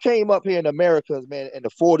this. When you came up here in America, man, in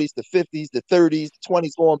the 40s, the 50s, the 30s, the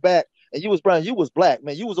 20s, going back, and you was brown, you was black,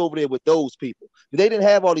 man. You was over there with those people. They didn't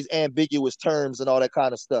have all these ambiguous terms and all that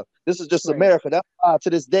kind of stuff. This is just Right. America. That's why to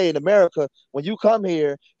this day in America, when you come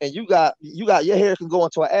here and you got your hair can go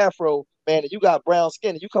into an afro, man, and you got brown skin,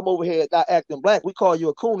 and you come over here not acting black, we call you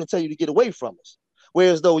a coon and tell you to get away from us.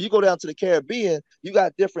 Whereas though you go down to the Caribbean, you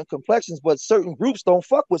got different complexions, but certain groups don't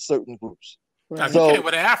fuck with certain groups. Now, if So- you came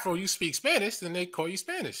with an afro, you speak Spanish, then they call you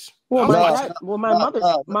Spanish. Well, No, my mother no,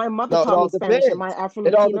 taught me it Spanish, and depends. my Afro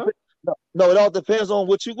It all Latina. depends. No, it all depends on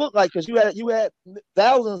what you look like, because you had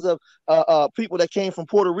thousands of people that came from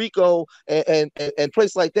Puerto Rico and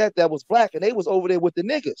places like that was black, and they was over there with the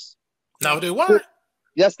niggas. No, they weren't.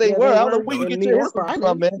 Yes, they Yeah, were. they I don't know were where you in get New your York, history where I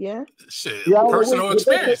from, live. man. Yeah. Shit, Yeah, personal we-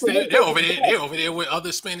 experience. we- They're over there. They're over there with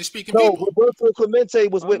other Spanish speaking No, people. Roberto Clemente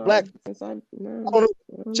was with black. Since I I don't know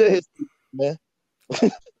your history, man.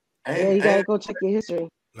 Yeah, you gotta go check your history.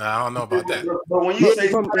 No, I don't know about that. But when you say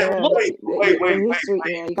The history,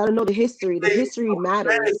 yeah, you gotta know the history. The history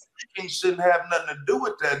matters. Spanish speaking shouldn't have nothing to do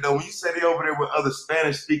with that, though. When you say they over there with other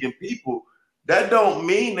Spanish speaking people, that don't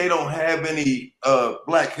mean they don't have any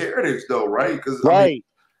black heritage, though, right? Because Right. I mean,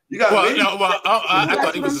 you got Well, many. no, well, I That's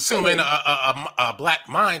thought he what was I'm assuming saying. a black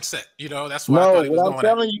mindset. You know, that's why I No, thought he was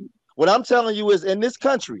what I'm telling you is in this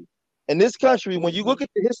country, when you look at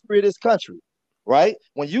the history of this country, right?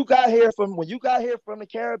 When you got here from the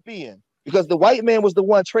Caribbean, because the white man was the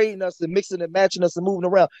one trading us and mixing and matching us and moving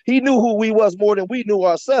around. He knew who we was more than we knew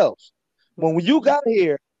ourselves. When you got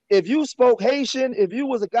here, if you spoke Haitian, if you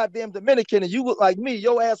was a goddamn Dominican and you looked like me,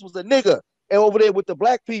 your ass was a nigga and over there with the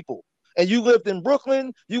black people. And you lived in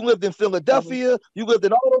Brooklyn, you lived in Philadelphia, you lived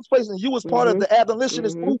in all those places, and you was part of the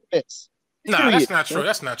abolitionist movements. No, that's not true.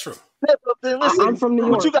 That's not true. Then listen, I'm from New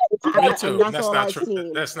York. Me too. That's That's all not I've true.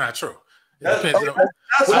 seen. That's not true. That's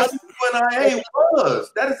what UNIA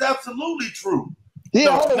was. That is absolutely true. Yeah,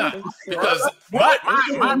 No, because my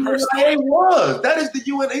personal was. That is the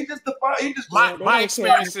UN. He just defined. He just my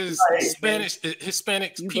experience is Spanish,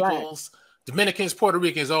 Hispanic peoples, Dominicans, Puerto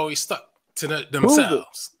Ricans always stuck to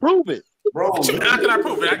themselves. Prove it. bro. How can I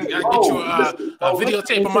prove it? I can get you a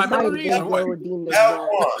videotape of my memories or what?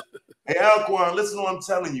 Alquan, hey Alquan, listen to what I'm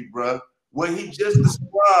telling you, bro. What he just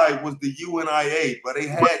described was the UNIA, but they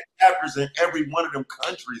had chapters in every one of them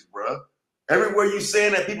countries, bro. Everywhere you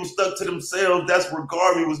saying that people stuck to themselves, that's where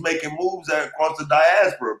Garvey was making moves at across the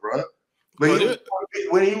diaspora, bro. But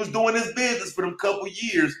when he was doing his business for them couple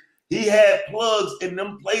years, he had plugs in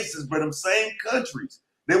them places, but them same countries.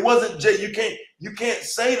 There wasn't just you can't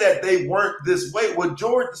say that they weren't this way. What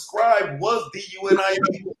George described was the UNIA.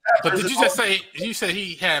 But did you just say you said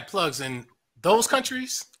he had plugs in those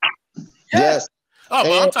countries? Yes. Oh,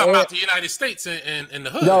 well, I'm talking about the United States and the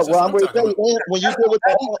hoods. No, well, I'm going to tell you, when you deal with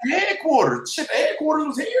the headquarters, shit, the headquarters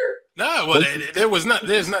was here. No, well, there's none of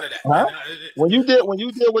that. Huh? When you deal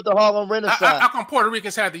with the Harlem Renaissance, how come Puerto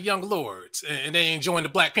Ricans had the Young Lords and they ain't joined the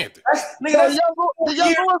Black Panther? The Young Lords was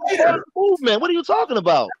part of the movement. What are you talking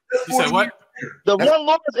about? You said what? The Young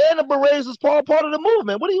Lords and the Berets was part of the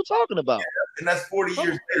movement. What are you talking about? Yeah, and that's 40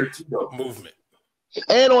 years later too, though. Movement.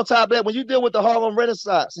 And on top of that, when you deal with the Harlem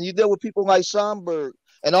Renaissance and you deal with people like Schomburg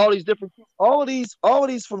and all these different, all of these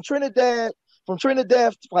from Trinidad,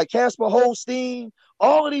 like Casper Holstein,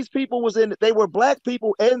 all of these people they were black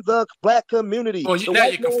people in the black community. Well, now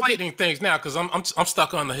you're conflating things now because I'm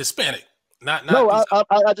stuck on the Hispanic. Not no,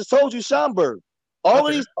 I just told you Schomburg. All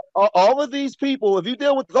of these people, if you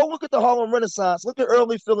go look at the Harlem Renaissance, look at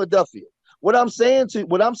early Philadelphia. What I'm saying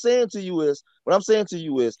to you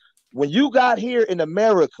is, when you got here in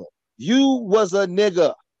America, you was a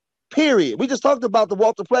nigga. Period. We just talked about the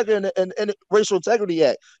Walter Pleasure and the Racial Integrity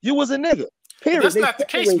Act. You was a nigga. Period. That's not the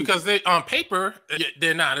case because they on paper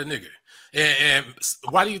they're not a nigga. And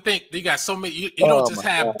why do you think they got so many? You don't just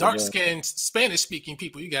have dark-skinned Spanish-speaking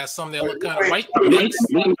people. You got some that look kind of white. Wait,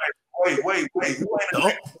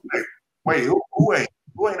 who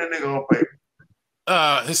ain't a nigga on paper?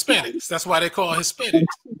 Hispanics. That's why they call Hispanics.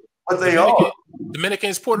 But they are.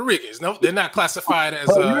 Dominicans, Puerto Ricans. No, they're not classified as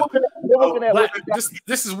black.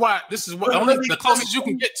 This is why only the closest you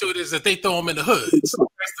can get to it is that they throw them in the hoods.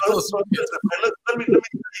 Let me tell you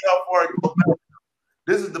how far I go back.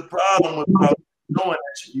 This is the problem with doing that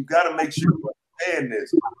shit. You got to make sure you understand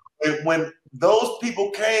this. And when those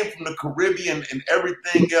people came from the Caribbean and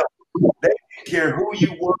everything else. They didn't care who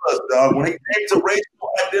you was, dog. When it came to racial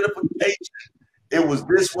identification, it was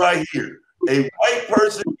this right here. A white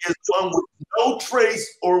person is one with no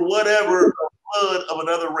trace or whatever of blood of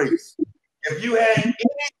another race. If you had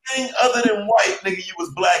anything other than white, nigga, you was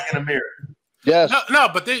black in America. Yes. No,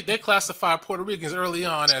 but they classified Puerto Ricans early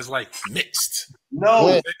on as like mixed.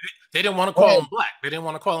 No. They didn't want to call them black. They didn't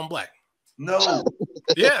want to call them black. No.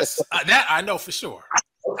 Yes, that I know for sure.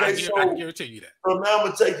 Okay, I guarantee you that. So now I'm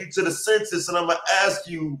going to take you to the census, and I'm going to ask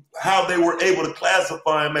you how they were able to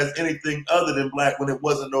classify them as anything other than black when it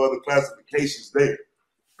wasn't no other classifications there.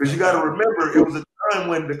 Because you got to remember, it was a time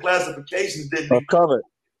when the classifications didn't cover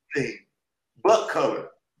anything but color.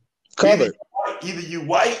 Covered. Either you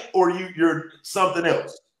white or you're something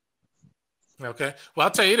else. Okay. Well,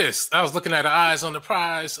 I'll tell you this. I was looking at the Eyes on the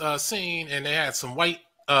Prize scene, and they had some white.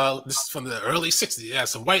 This is from the early 60s. They had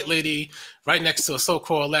some white lady right next to a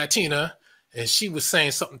so-called Latina, and she was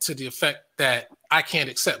saying something to the effect that I can't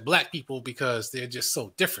accept black people because they're just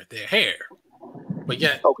so different, their hair. But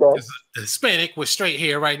yet, there's a Hispanic with straight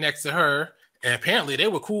hair right next to her, and apparently they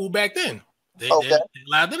were cool back then. They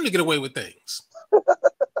allowed them to get away with things.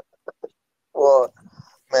 Well,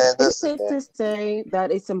 man, it's safe to say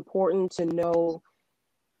that it's important to know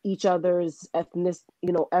each other's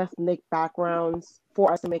ethnic backgrounds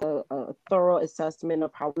for us to make a thorough assessment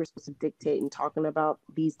of how we're supposed to dictate and talking about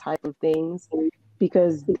these type of things,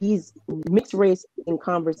 because these mixed race in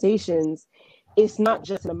conversations, it's not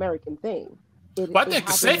just an American thing. I think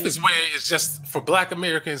the safest way is just for Black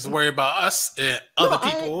Americans to worry about us and other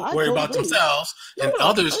people worry about themselves, and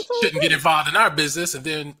others shouldn't get involved in our business, and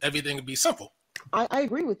then everything would be simple. I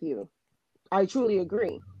agree with you. I truly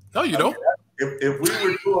agree. No, you don't. If we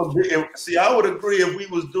were doing, I would agree if we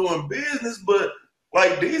was doing business, but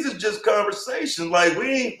like these are just conversations. Like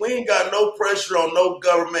we ain't got no pressure on no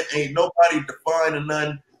government. Ain't nobody defining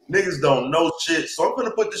nothing. Niggas don't know shit. So I'm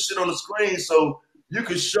gonna put this shit on the screen so you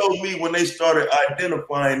can show me when they started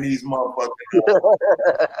identifying these motherfuckers.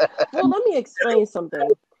 Well, let me explain something.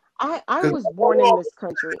 I was born in this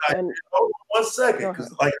country. And 1 second,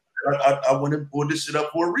 because like I want to pull this shit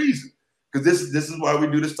up for a reason. Because this is why we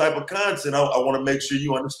do this type of content. I want to make sure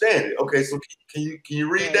you understand it. Okay, so can you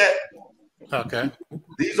read that? Okay.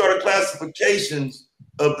 These are the classifications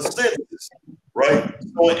of the census, right?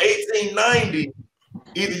 So in 1890,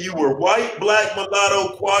 either you were white, black,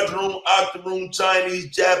 mulatto, quadroon, octoroon, Chinese,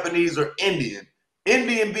 Japanese, or Indian.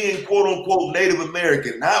 Indian being quote unquote Native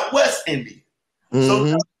American, not West Indian. Mm-hmm. So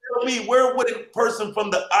tell me, where would a person from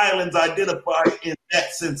the islands identify in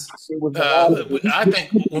that census? I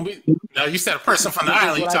think when you said a person from the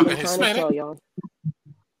island, you're talking Hispanic.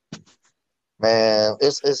 Man,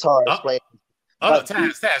 it's hard to explain.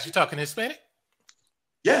 Taz, you talking Hispanic?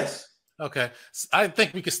 Yes. Okay. So I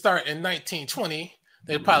think we could start in 1920.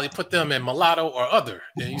 They'd probably put them in mulatto or other.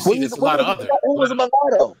 And you see there's a lot of other. Who was a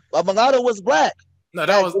mulatto? A mulatto was black. No,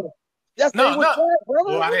 that was... Yes, no. Black,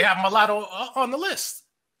 brother. Why they have mulatto on the list?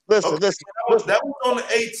 Listen. That was on the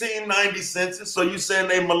 1890 census. So you saying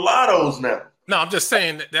they mulattoes now? No, I'm just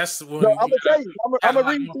saying that's when. No, I'm gonna tell you. I'm gonna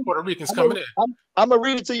read it to you. Puerto Ricans coming in. I'm gonna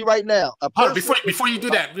read it to you right now. Hold on, before you do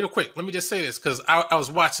that, real quick, let me just say this because I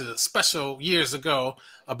was watching a special years ago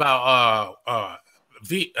about I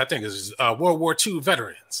think it was World War II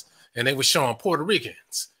veterans, and they were showing Puerto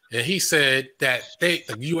Ricans, and he said that the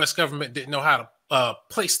U.S. government didn't know how to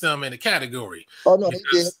place them in a category. Oh no, he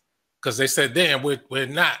did. Because they said, "Damn, we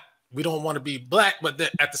don't want to be black, but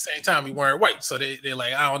at the same time, we weren't white." So they're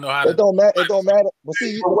like, "I don't know how." It don't matter. It don't matter. But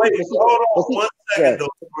see, hold on 1 second though,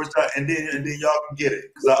 and then y'all can get it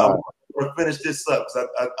because I want to finish this up because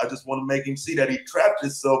I just want to make him see that he trapped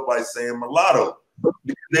himself by saying mulatto.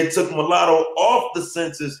 They took mulatto off the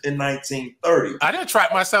census in 1930. I didn't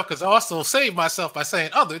trap myself because I also saved myself by saying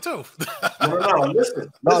other too. No,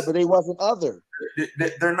 listen. No, but they wasn't other.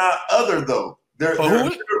 They're not other though. They're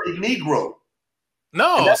Negro.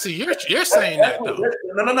 No, see, you're saying that though.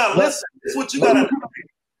 No. Listen, this is what you gotta.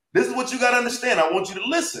 This is what you gotta understand. I want you to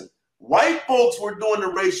listen. White folks were doing the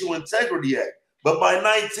Racial Integrity Act, but by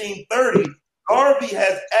 1930, Garvey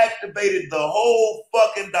has activated the whole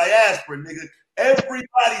fucking diaspora, nigga.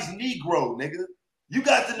 Everybody's Negro, nigga. You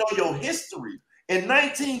got to know your history. In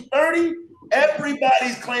 1930,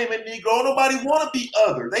 everybody's claiming Negro. Nobody want to be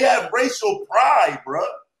other. They have racial pride, bruh.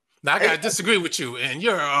 Now, I got to disagree with you, and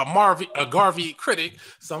you're a Garvey critic,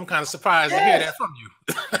 so I'm kind of surprised to hear that from you.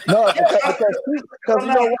 No, because you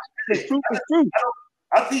know what? The truth is true.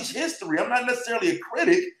 I teach history. I'm not necessarily a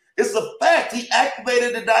critic. It's a fact. He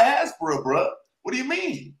activated the diaspora, bro. What do you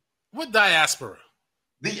mean? What diaspora?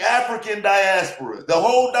 The African diaspora. The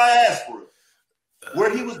whole diaspora.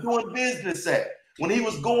 where he was doing business at, when he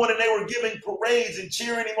was going and they were giving parades and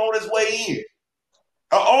cheering him on his way in.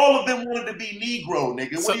 All of them wanted to be Negro,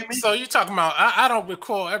 nigga. What do you mean? So you're talking about, I don't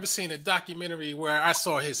recall ever seeing a documentary where I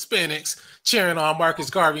saw Hispanics cheering on Marcus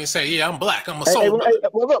Garvey and say, yeah, I'm black, I'm a soul brother.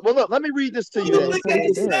 Well, look, let me read this to you.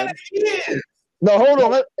 No, hold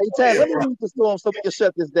on. Taz, let me read this to him so we can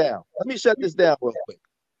shut this down. Let me shut this down real quick.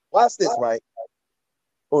 Watch this, right?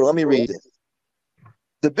 Hold on, let me read this.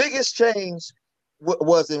 The biggest change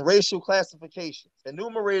was in racial classifications.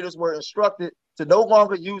 Enumerators were instructed to no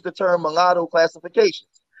longer use the term mulatto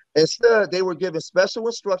classifications. Instead, they were given special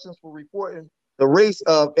instructions for reporting the race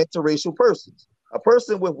of interracial persons. A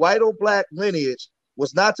person with white or black lineage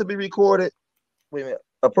was not to be recorded. Wait a minute.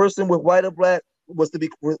 A person with white or black was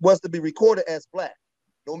to be recorded as black,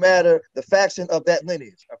 no matter the faction of that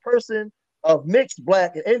lineage. A person of mixed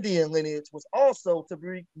black and Indian lineage was also to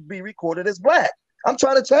be recorded as black. I'm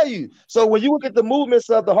trying to tell you. So when you look at the movements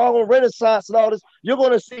of the Harlem Renaissance and all this, you're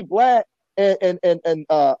going to see black and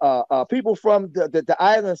people from the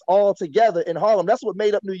islands all together in Harlem. That's what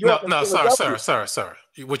made up New York. No, sir.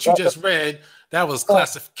 What you just read, that was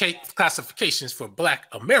classifications for Black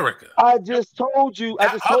America. I just told you.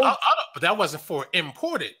 But that wasn't for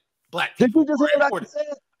imported black people. Did you just hear what I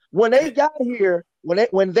said? When they got here,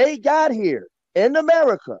 when they got here in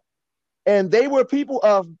America, and they were people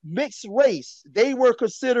of mixed race, they were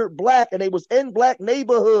considered black, and they was in black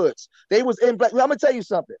neighborhoods. They was in black. I'm gonna tell you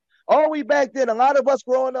something. All we back then, a lot of us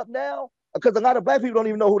growing up now, because a lot of black people don't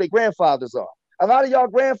even know who their grandfathers are. A lot of y'all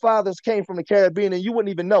grandfathers came from the Caribbean, and you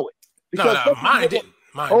wouldn't even know it. Because mine didn't.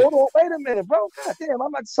 Hold on, wait a minute, bro. God damn,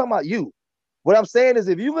 I'm not talking about you. What I'm saying is,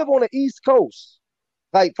 if you live on the East Coast,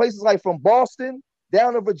 like places like from Boston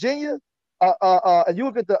down to Virginia, and you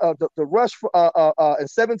look at the rush in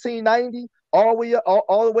 1790 all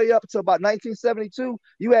the way up to about 1972,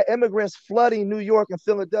 you had immigrants flooding New York and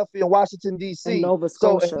Philadelphia and Washington D.C. and Nova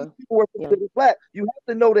Scotia. So people were considered black. You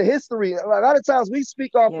have to know the history. A lot of times we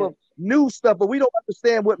speak off of new stuff, but we don't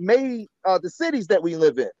understand what made the cities that we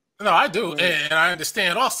live in. No, I do, and I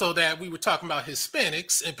understand also that we were talking about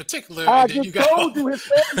Hispanics in particular. I just told you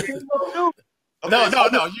Hispanics.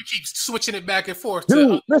 No, you keep switching it back and forth.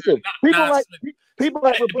 Dude, listen, people like.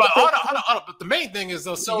 But the main thing is,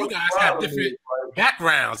 though, so you guys have different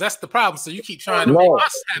backgrounds. That's the problem. So you keep trying to make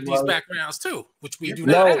us have these backgrounds too, which we do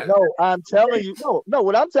not have. No, I'm telling you, no.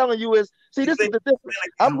 What I'm telling you is, see, this is the difference.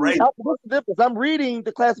 I'm reading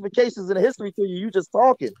the classifications in the history to you. You just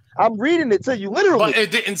talking. I'm reading it to you, literally. But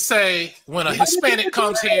it didn't say when a Hispanic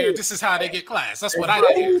comes here, this is how they get classed. That's what I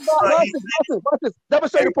did hear. Watch this. Let me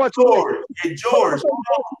show you part two. George,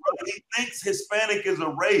 he thinks Hispanic is a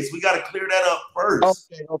race. We got to clear that up first.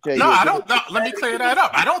 Okay. No, I don't. No, let me clear that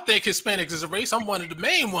up. I don't think Hispanics is a race. I'm one of the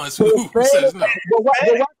main ones who says no.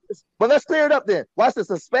 But let's clear it up then. Watch this.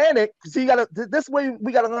 Hispanic. See, this way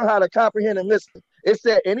we got to learn how to comprehend and listen. It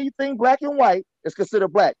said anything black and white is considered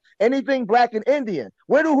black. Anything black and Indian.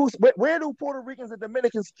 Where do Puerto Ricans and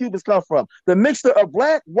Dominicans, Cubans come from? The mixture of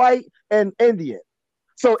black, white, and Indian.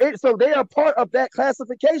 So they are part of that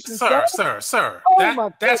classification. Sir.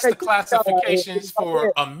 That's the classifications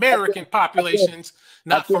for American populations,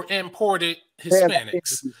 not for imported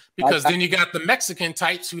Hispanics. Because then you got the Mexican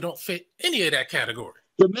types who don't fit any of that category.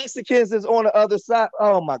 The Mexicans is on the other side.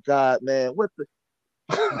 Oh my God, man. What the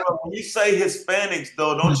when you say Hispanics,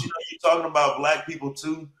 though, don't you know you're talking about black people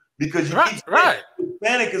too? Because you keep saying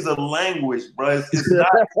Hispanic is a language, bro. It's not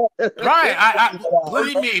right. I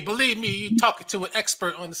believe me. You talking to an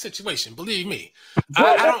expert on the situation. Believe me.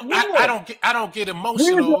 I don't get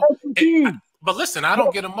emotional. But listen, I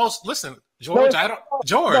don't get emotional. Listen, George.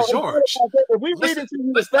 George. If we read it to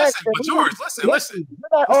you, listen.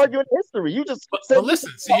 We're not arguing history. You just. But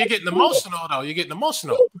listen. See, you're getting emotional though. You're getting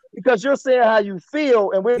emotional because you're saying how you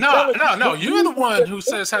feel, and we're no. You're the one who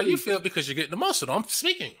says how you feel because you're getting emotional. I'm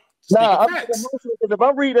speaking. I'm emotional because if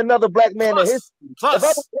I'm reading another black man in history,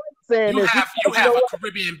 you have a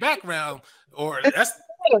Caribbean background, or that's.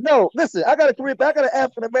 No, listen. I got an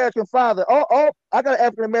African American father. I got an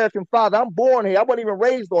African American father. I'm born here. I wasn't even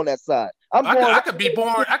raised on that side. I could be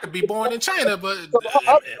born in China, but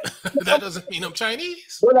that doesn't mean I'm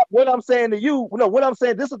Chinese. What I'm saying to you, what I'm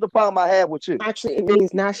saying. This is the problem I have with you. Actually, it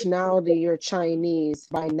means nationality. You're Chinese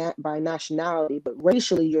by nationality, but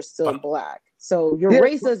racially you're still black. So your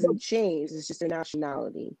race doesn't change. It's just your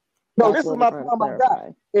nationality. No, this is my problem. I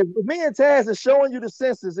got. If me and Taz is showing you the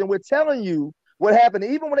census and we're telling you what happened,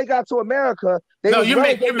 even when they got to America,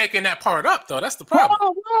 you're making that part up though. That's the problem.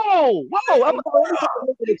 Whoa! I'm gonna put the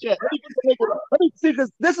link in the chat. Let me see,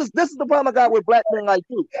 because this is the problem I got with black men like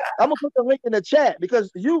you. I'm gonna put the link in the chat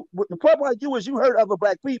because the problem like you is you hurt other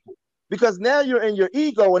black people. because now you're in your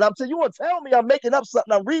ego, and I'm telling you, want to tell me I'm making up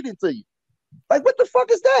something I'm reading to you. Like, what the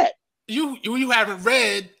fuck is that? You haven't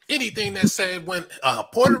read anything that said when a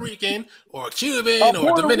Puerto Rican or a Cuban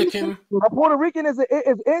or a Dominican. A Puerto Rican is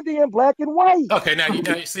Indian, black, and white. Okay, now you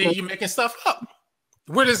see you're making stuff up.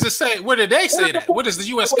 Where does it say? Where did they say that? Where does the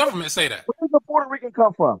U.S. government say that? Where does a Puerto Rican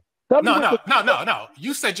come from? No.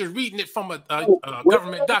 You said you're reading it from a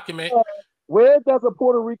government document. Where does a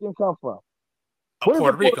Puerto Rican come from?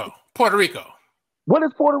 Puerto Rico. Puerto Rico. What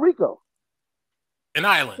is Puerto Rico? An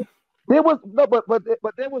island. There was no, but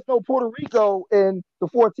there was no Puerto Rico in the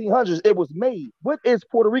 1400s. It was made. What is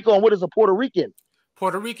Puerto Rico and what is a Puerto Rican?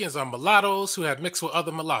 Puerto Ricans are mulattoes who have mixed with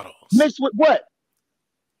other mulattoes. Mixed with what?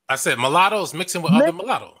 I said mulattoes mixing with other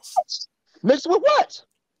mulattoes. Mixed with what?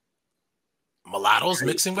 Mulattoes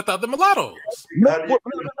mixing with other mulattoes. No,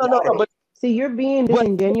 but see, you're being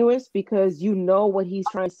disingenuous because you know what he's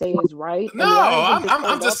trying to say is right. No,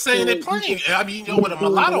 I'm just saying it plain. I mean, you know what a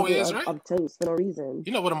mulatto is, right? Of taste for no reason.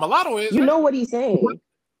 You know what a mulatto is. You know what he's saying.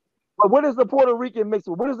 But what is the Puerto Rican mixed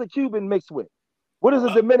with? What is the Cuban mixed with? What is the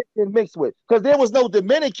Dominican mixed with? Because there was no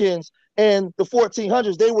Dominicans in the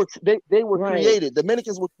 1400s. They were created.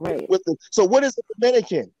 Dominicans were with the. So what is the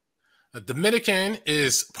Dominican? A Dominican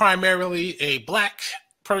is primarily a black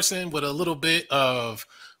person with a little bit of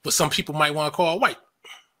what some people might want to call white.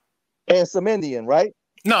 And some Indian, right?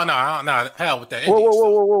 No, hell with that.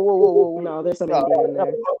 Whoa. No, there's some Indian in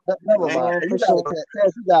there. Never mind. You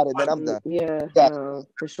got it, man. I'm done. Yeah,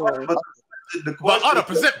 for sure. But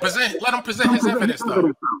present. Let him present his evidence,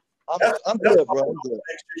 though. I'm good, bro. I'm good.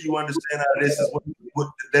 Make sure you understand how this is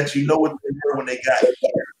that you know what they were when they got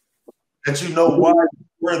here. That you know why they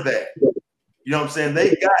were that. You know what I'm saying?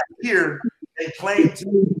 They got here, they claimed to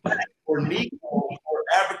be black or Negro or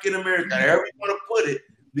African American, however you want to put it,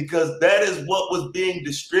 because that is what was being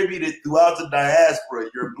distributed throughout the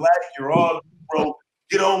diaspora. You're black, you're all Negro,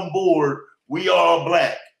 get on board, we all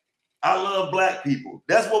black. I love black people.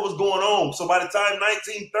 That's what was going on. So by the time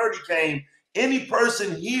 1930 came, any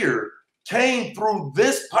person here came through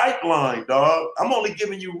this pipeline, dog. I'm only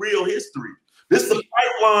giving you real history. This is the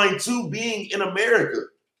pipeline to being in America.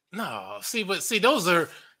 No, see, those are,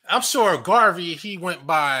 I'm sure Garvey, he went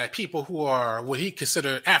by people who are what he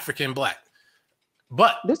considered African black.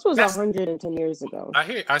 But this was 110 years ago.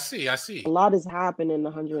 I see. A lot has happened in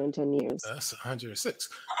 110 years. That's 106.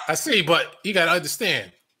 I see, but you got to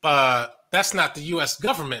understand, that's not the U.S.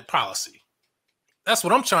 government policy. That's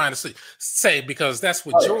what I'm trying to say because that's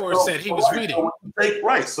what George said he was reading.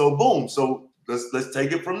 Right. So boom. So let's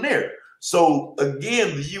take it from there. So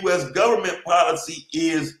again, the U.S. government policy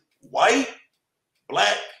is white,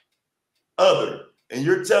 black, other. And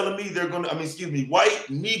you're telling me white,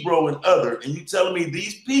 Negro, and other. And you telling me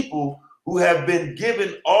these people who have been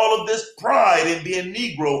given all of this pride in being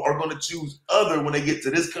Negro are going to choose other when they get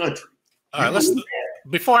to this country. All right,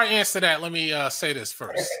 before I answer that, let me say this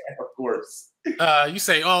first. Of course. You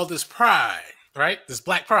say all this pride, right? This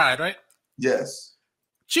black pride, right? Yes.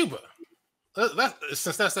 Cuba.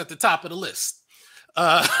 Since that's at the top of the list.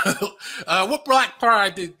 What black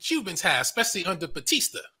pride did Cubans have, especially under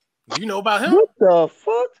Batista? Do you know about him? What the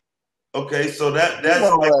fuck? Okay, so that's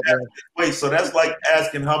like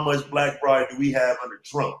asking how much black pride do we have under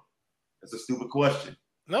Trump? That's a stupid question.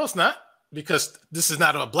 No, it's not, because this is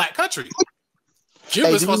not a black country.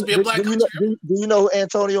 Cuba's supposed to be a black country. Do you know who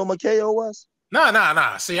Antonio Maceo was? No.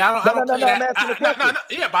 See, I don't play that.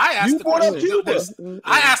 Yeah, but I asked the question.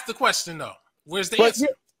 I asked the question though. Where's the answer?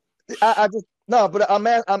 I'm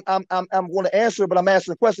going to answer it, but I'm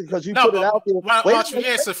asking the question because you put it out there. Why don't you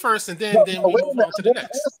answer first and then we move on to the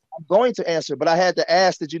next? I'm going to answer, but I had to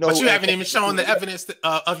ask that you know. But you haven't even shown the evidence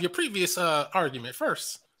of your previous argument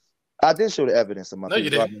first. I did show the evidence of my. No, you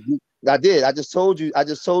didn't. I did. I just told you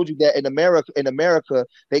that in America,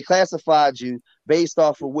 they classified you based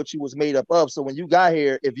off of what you was made up of. So when you got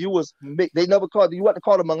here, if you was, they never called you. What to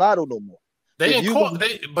call a mulatto no more. They didn't call.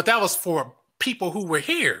 But that was for people who were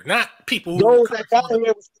here, not people who those that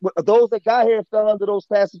got here fell under those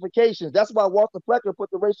classifications. That's why Walter Flecker put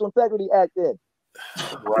the Racial Integrity Act in.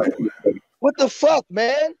 Right. What the fuck,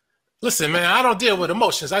 man? Listen, man, I don't deal with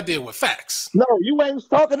emotions. I deal with facts. No, you ain't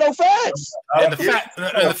talking no facts. And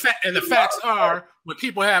the facts are when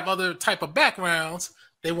people have other type of backgrounds,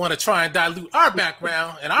 they want to try and dilute our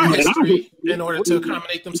background and our history in order to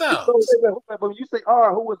accommodate themselves. When you say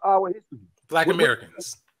our, who was our history? Black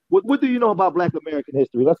Americans. What do you know about Black American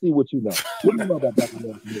history? Let's see what you know. What do you know about Black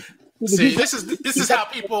American history? See, this is how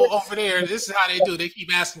people over there. This is how they do. They keep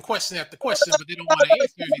asking question after question, but they don't want to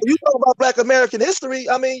answer anything. You talk about Black American history.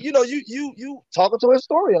 I mean, you know, you talking to a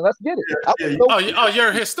historian. Let's get it. Oh, you're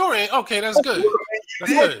a historian. Okay, that's good.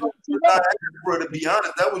 That's good. To be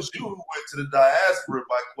honest, that was you who went to the diaspora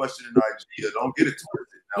by questioning Nigeria. Don't get it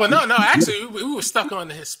twisted. Well, no. Actually, we were stuck on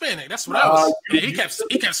the Hispanic. That's what I was. He kept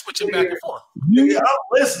switching back and forth. Yeah, I'm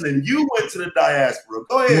listening. You went to the diaspora.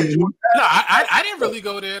 Go ahead. No, I didn't really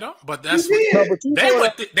go there though. But that's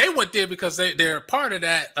what they went there because they're part of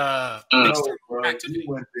that. Activity.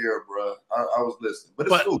 You went there, bro. I was listening, but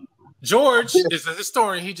it's cool. George is a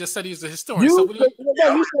historian. He just said he's a historian.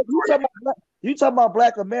 You talking about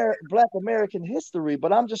Black American history,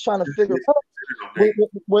 but I'm just trying to figure out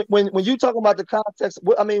when you talking about the context.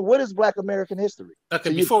 I mean, what is Black American history?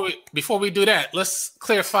 Okay, before we do that, let's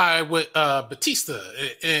clarify what Batista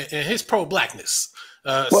and his pro-blackness.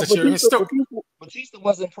 Since you're a historian, Batista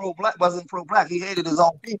wasn't pro-black. He hated his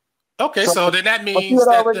own people. Okay, so then that means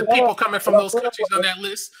that the people coming from those countries on that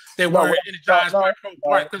list, they weren't energized by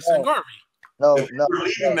pro-blackness and Garvey. If you were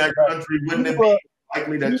leaving that country, wouldn't it be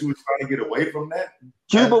likely that you were trying to get away from that?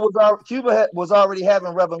 Cuba was already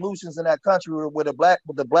having revolutions in that country where the black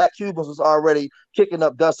Cubans was already kicking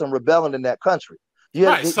up dust and rebelling in that country. Yeah,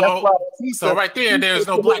 right. So right there's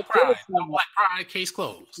no black pride. No black pride. Case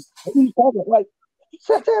closed. Like,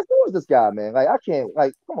 who is this guy, man? Like, I can't.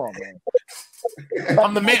 Like, come on, man.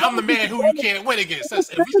 I'm the man who you can't win against.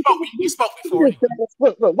 We spoke before.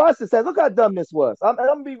 Look, watch this. Look how dumb this was. I'm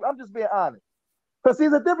just being honest. Because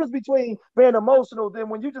there's a difference between being emotional than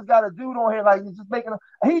when you just got a dude on here like you're just making.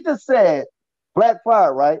 He just said black pride,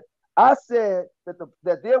 right? I said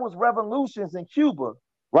that there was revolutions in Cuba,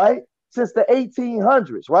 right, since the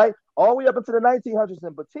 1800s, right, all the way up into the 1900s,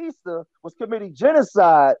 and Batista was committing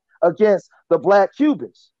genocide against the black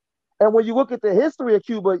Cubans. And when you look at the history of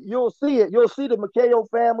Cuba, you'll see it. You'll see the Maceo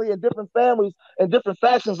family and different families and different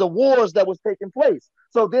factions of wars that was taking place.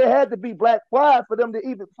 So there had to be black pride for there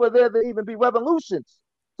to even be revolutions.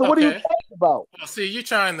 So what are you talking about? Well, see, you're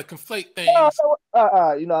trying to conflate things.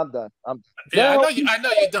 You know, I'm done. I know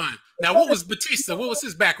you're done. Now, what was Batista? What was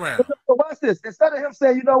his background? So watch this. Instead of him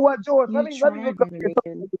saying, you know what, George, let me look up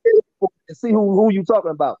and see who you talking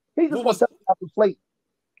about. He just wants to conflate.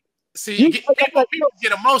 See, people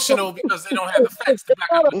get emotional because they don't have the facts to back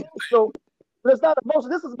up. But it's not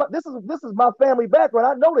emotional. This is my family background.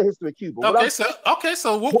 I know the history of Cuba.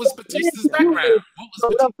 So what was Batista's background?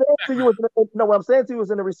 What I'm saying to you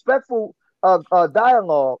is in a respectful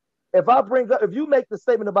dialogue. If you make the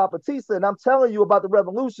statement about Batista and I'm telling you about the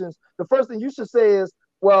revolutions, the first thing you should say is,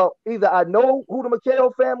 well, either I know who the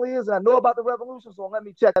Maceo family is and I know about the revolution, so let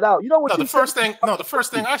me check it out. You know what? The first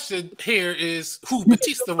thing I should hear is who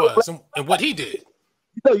Batista was and what he did.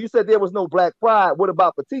 You said there was no black pride. What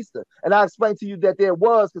about Batista? And I explained to you that there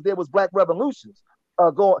was, because there was black revolutions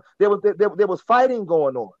going. There was fighting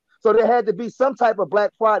going on. So there had to be some type of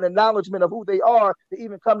black pride and acknowledgement of who they are to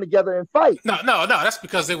even come together and fight. No. That's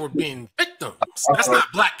because they were being victims. That's not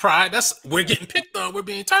black pride. We're getting picked on. We're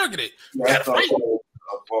being targeted. That's a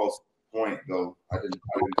false point, though. I didn't.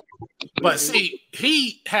 But see,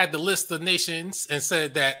 he had the list of nations and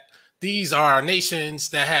said that these are nations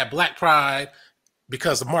that had black pride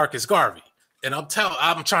because of Marcus Garvey. And I'm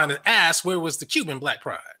trying to ask, where was the Cuban black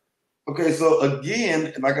pride? Okay, so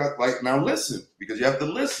again, and I got now listen, because you have to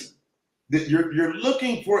listen. You're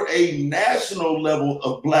looking for a national level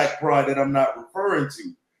of black pride that I'm not referring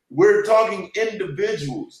to. We're talking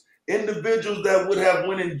individuals that would have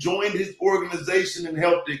went and joined his organization and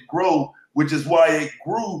helped it grow, which is why it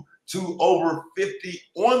grew to over 50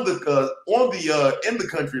 in the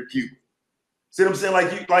country of Cuba. See what I'm saying?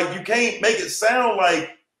 Like you can't make it sound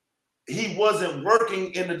like he wasn't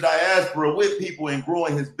working in the diaspora with people and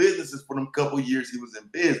growing his businesses for them couple years he was in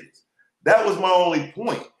business. That was my only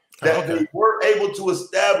point. That they were able to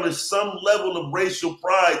establish some level of racial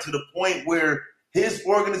pride to the point where his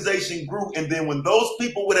organization grew. And then when those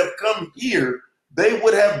people would have come here, they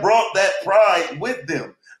would have brought that pride with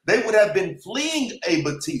them. They would have been fleeing a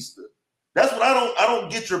Batista. That's what I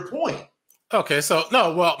don't get your point. Okay, so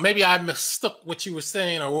maybe I mistook what you were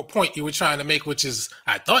saying or what point you were trying to make, which is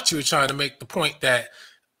I thought you were trying to make the point that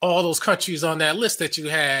all those countries on that list that you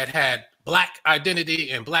had black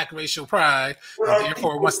identity and black racial pride, and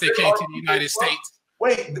therefore once they came to the United States.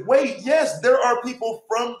 Wait, yes, there are people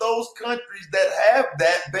from those countries that have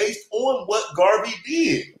that based on what Garvey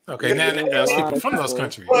did. Okay, now there's people from those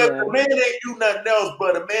countries. But the man ain't do nothing else,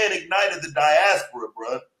 but a man ignited the diaspora,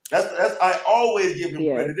 bro. That's I always give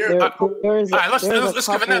him credit. Let's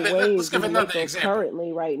give another example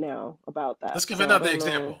currently right now about that. Let's give another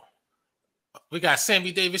example. We got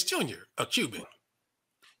Sammy Davis Jr., a Cuban.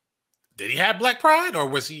 Did he have black pride, or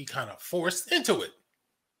was he kind of forced into it?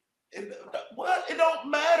 What? It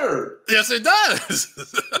don't matter. Yes, it does.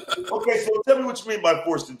 Okay, so tell me what you mean by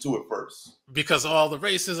forced into it first. Because of all the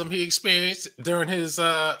racism he experienced during his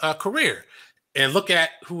career. And look at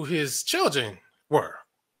who his children were.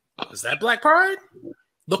 Is that black pride?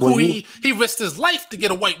 Look who he risked his life to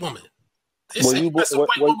get a white woman. Were you born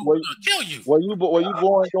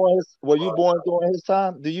during his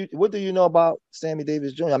time? What do you know about Sammy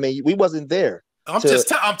Davis Jr.? I mean, we wasn't there. I'm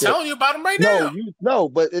telling you about him right now.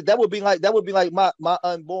 But that would be like one of my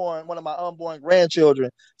unborn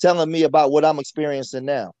grandchildren telling me about what I'm experiencing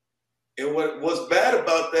now. And what's bad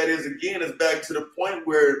about that is, again, it's back to the point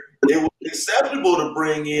where it was acceptable to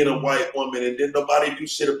bring in a white woman and then nobody do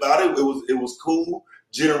shit about it. It was cool.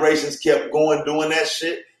 Generations kept going doing that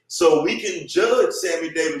shit. So we can judge Sammy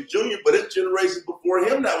Davis Jr., but it's generations before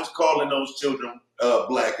him that was calling those children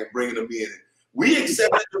black and bringing them in. We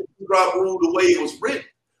accepted the drop rule the way it was written.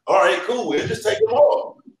 All right, cool. We'll just take them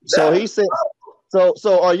off. So he said.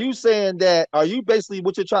 So are you saying that? Are you basically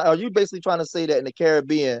trying to say that in the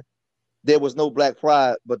Caribbean there was no black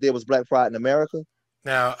pride, but there was black pride in America?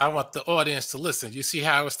 Now, I want the audience to listen. You see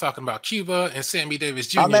how I was talking about Cuba and Sammy Davis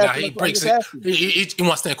Jr. Now he breaks it. He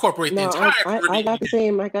wants to incorporate the entire Caribbean. I got the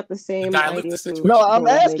same idea. No, I'm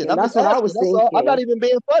asking. That's what I was thinking. I'm not even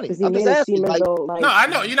being funny. I'm just asking. No, I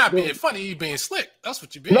know you're not being funny. You're being slick. That's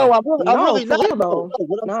what you're being. No, I'm really not.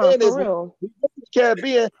 What I'm saying is,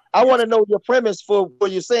 Caribbean, I want to know your premise for where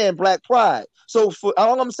you're saying black pride. So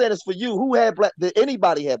all I'm saying is, for you, who had black? Did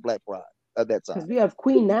anybody have black pride at that time? Because we have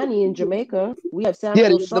Queen Nanny in Jamaica. We have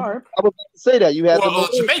Samuel Sharp. I was about to say that you had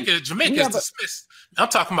Jamaica is dismissed. I'm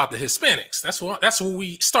talking about the Hispanics. That's who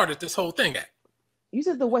we started this whole thing at. You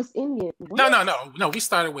said the West Indian. No. We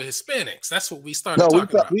started with Hispanics. That's what we started talking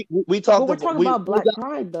about. We're talking about black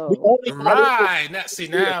pride, though. Right. Now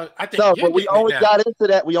I think. No, but we only got into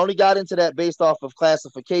that. We only got into that based off of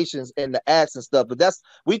classifications and the acts and stuff. But that's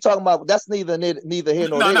neither here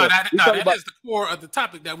nor there. That is the core of the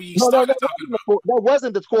topic that we started talking about. That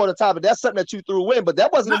wasn't the core of the topic. That's something that you threw in, but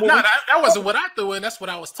that wasn't. That wasn't what I threw in. That's what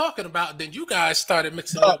I was talking about. Then you guys started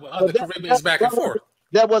mixing up with other Caribbeans back and forth.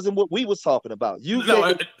 That wasn't what we was talking about. It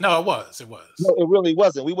was. No, it really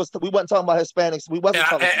wasn't. We wasn't talking about Hispanics. We wasn't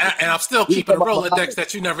talking. And I'm still keeping a Rolodex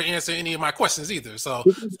that you never answer any of my questions either. So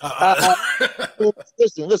listen.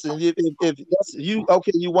 If that's you,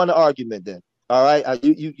 okay, you won the argument then. All right,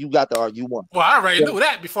 you got the argument. You won. Well, I already knew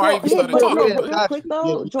that before I even started talking. Real quick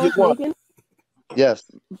though, George Macon. Yes.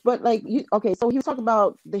 But so he was talking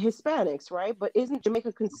about the Hispanics, right? But isn't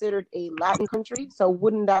Jamaica considered a Latin country? So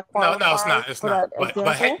wouldn't that qualify? No, it's not. It's not. But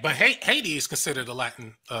Haiti is considered a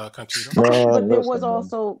Latin country. But there was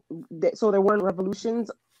also, so there weren't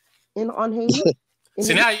revolutions on Haiti?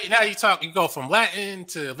 See, now you go from Latin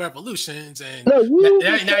to revolutions, and now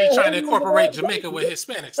you're trying to incorporate Jamaica with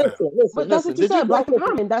Hispanics now. But that's what you said, black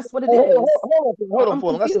empowerment. That's what it is. Hold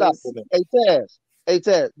on. Let's stop for a minute. Hey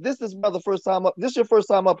Taz, this is the first time up. This is your first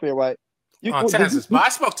time up here, right? But I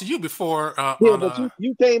spoke to you before.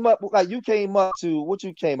 You came up to what?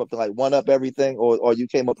 You came up to like one up everything, or you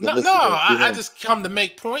came up to listen? I just come to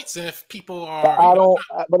make points, and if people are,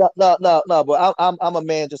 But I'm a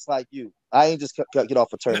man just like you. I ain't just get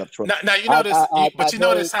off a turnip truck. Now you notice, but you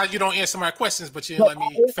notice how you don't answer my questions, but you didn't let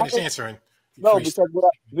me finish answering. No, because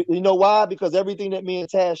you know why? Because everything that me and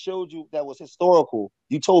Taz showed you that was historical,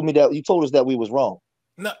 you told us that we was wrong.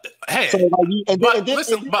 No, hey, so, let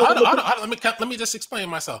me just explain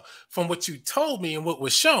myself. From what you told me and what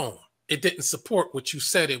was shown, it didn't support what you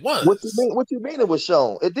said it was. What you mean it was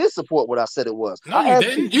shown? It did support what I said it was. No, you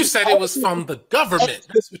didn't. You said it was from the government.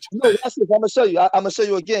 That's what you said. I'm gonna show you. I'm gonna show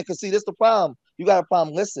you again. Because see, this is the problem. You got a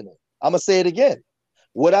problem listening. I'm gonna say it again.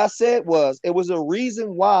 What I said was it was a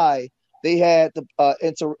reason why they had the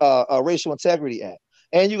Racial Integrity Act.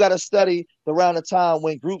 And you got to study around the time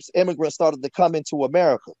when immigrants started to come into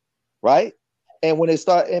America, right? And when they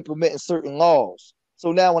start implementing certain laws.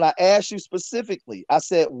 So now when I asked you specifically, I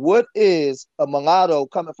said, what is a mulatto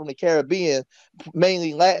coming from the Caribbean,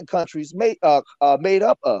 mainly Latin countries, made up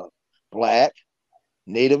of? Black,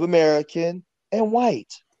 Native American, and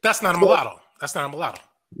white. That's not a mulatto. That's not a mulatto.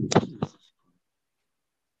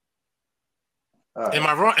 Right.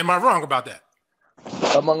 Am I wrong about that?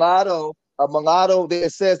 A mulatto.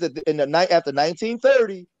 It says that after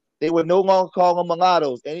 1930, they would no longer call them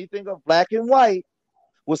mulattoes. Anything of black and white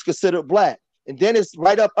was considered black. And then it's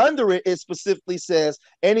right up under it. It specifically says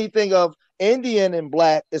anything of Indian and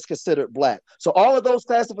black is considered black. So all of those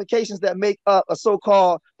classifications that make up a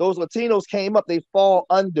so-called those Latinos came up, they fall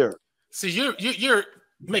under. See, you're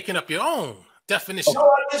making up your own definition. No,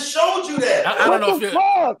 I just showed you that. I don't know if you're.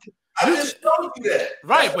 I just showed you that.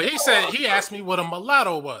 Right, but he asked me what a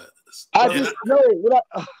mulatto was. I just know what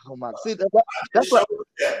oh my, see that's what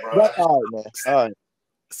all right, man. All right.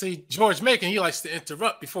 See, George Macon, he likes to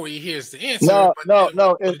interrupt before he hears the answer.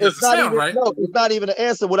 No, it's not even right. No, it's not even an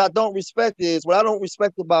answer. What I don't respect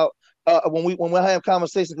about when we have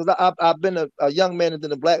conversations, because I've been a young man and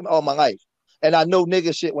then a black man all my life, and I know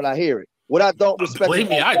nigga shit when I hear it. What I don't respect, believe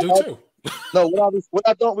me, I do too. No, what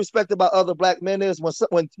I don't respect about other black men is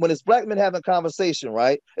when it's black men having conversation,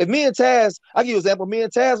 right? If me and Taz, I'll give you an example. Me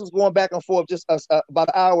and Taz was going back and forth just about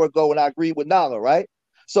an hour ago, and I agreed with Nala, right?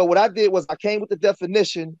 So what I did was I came with the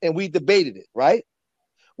definition and we debated it, right?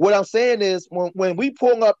 What I'm saying is when we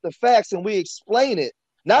pull up the facts and we explain it,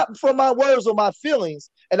 not from my words or my feelings,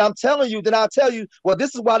 and I'm telling you, then I'll tell you, well,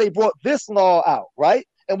 this is why they brought this law out, right?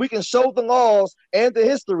 And we can show the laws and the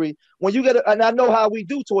history. When you get it, and I know how we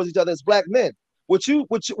do towards each other as black men. What you're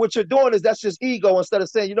doing is that's just ego instead of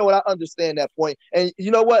saying, you know what, I understand that point. And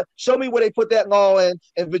you know what? Show me where they put that law in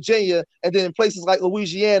Virginia and then in places like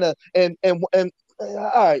Louisiana and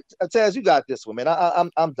all right, Taz, you got this one, man.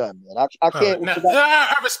 I'm done, man. I can't. Now,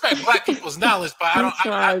 I respect black people's knowledge, but what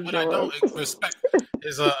I don't respect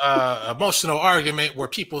is a emotional argument where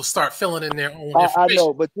people start filling in their own information. I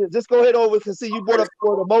know, but just go ahead over and see. You brought up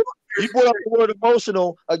the word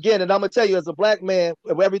emotional again, and I'm gonna tell you, as a black man,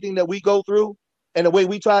 of everything that we go through and the way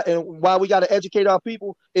we try and why we got to educate our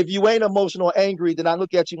people. If you ain't emotional or angry, then I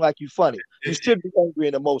look at you like you funny. You should be angry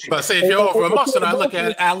and emotional. But say if you're over emotional, I look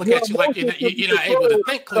at you like you're not able to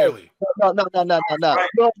think clearly. No.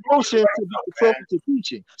 Your emotion to be controlled to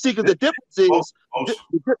teaching. See, because the difference is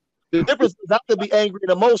the difference is I can be angry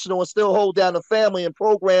and emotional and still hold down the family and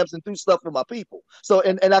programs and do stuff for my people. So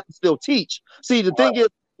and I can still teach. See, the thing is,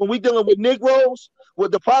 when we dealing with Negroes,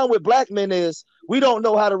 what the problem with black men is we don't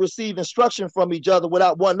know how to receive instruction from each other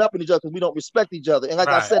without one-upping each other because we don't respect each other. And like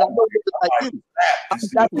I said, I know like you.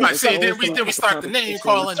 Right, see, then we start the name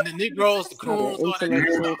calling the Negroes, the coons, all that. I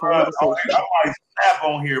might snap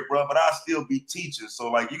on here, bro, but I still be teaching. So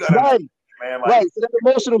like you gotta man, like, so that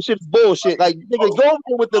emotional shit is bullshit. Like niggas, go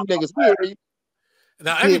over with them niggas.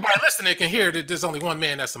 Now everybody listening can hear that there's only one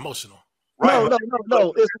man that's emotional. Right.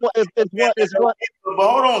 No. It's one. But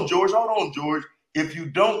hold on, George. If you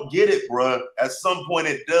don't get it, bruh, at some point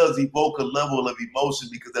it does evoke a level of emotion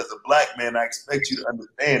because as a black man, I expect you to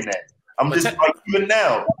understand that. I'm just like even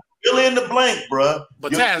now. Fill in the blank, bruh.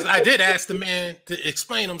 But Taz, I did ask the man to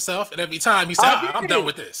explain himself, and every time he said, I'm done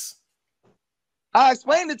with this. I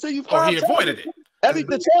explained it to you. Or he avoided it.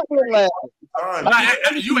 The chat room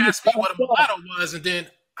laughing. You asked me what a mulatto was, and then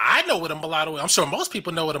I know what a mulatto is. I'm sure most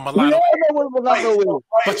people know what a mulatto is.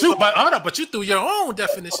 But you threw your own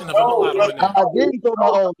definition of a mulatto in there. I didn't throw my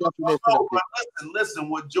own definition. Listen,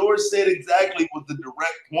 what George said exactly was the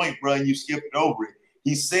direct point, bro, and you skipped over it.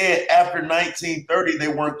 He said after 1930, they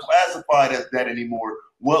weren't classified as that anymore.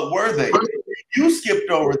 What were they? You skipped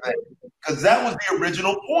over that because that was the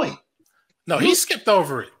original point. No, he skipped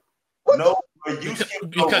over it. No, but you skipped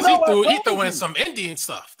because he threw in some Indian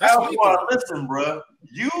stuff. That's what he threw. Listen, bro,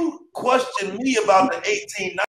 you questioned me about the 1890s.